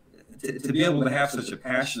to have such a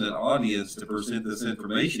passionate audience to present this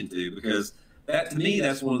information to, because that, to me,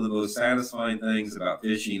 that's one of the most satisfying things about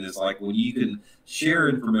fishing, is like when you can share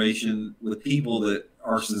information with people that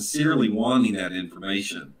are sincerely wanting that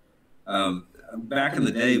information. Back in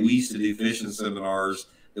the day, we used to do fishing seminars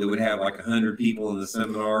that would have like 100 people in the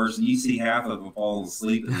seminars, and you see half of them falling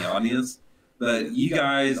asleep in the audience. But you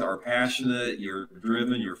guys are passionate, you're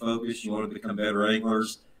driven, you're focused, you want to become better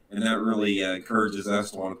anglers, and that really encourages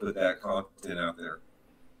us to want to put that content out there.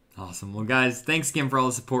 Awesome. Well, guys, thanks again for all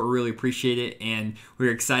the support. We really appreciate it, and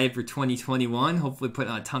we're excited for 2021. Hopefully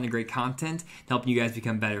putting on a ton of great content, helping you guys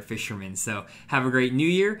become better fishermen. So have a great new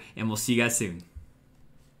year, and we'll see you guys soon.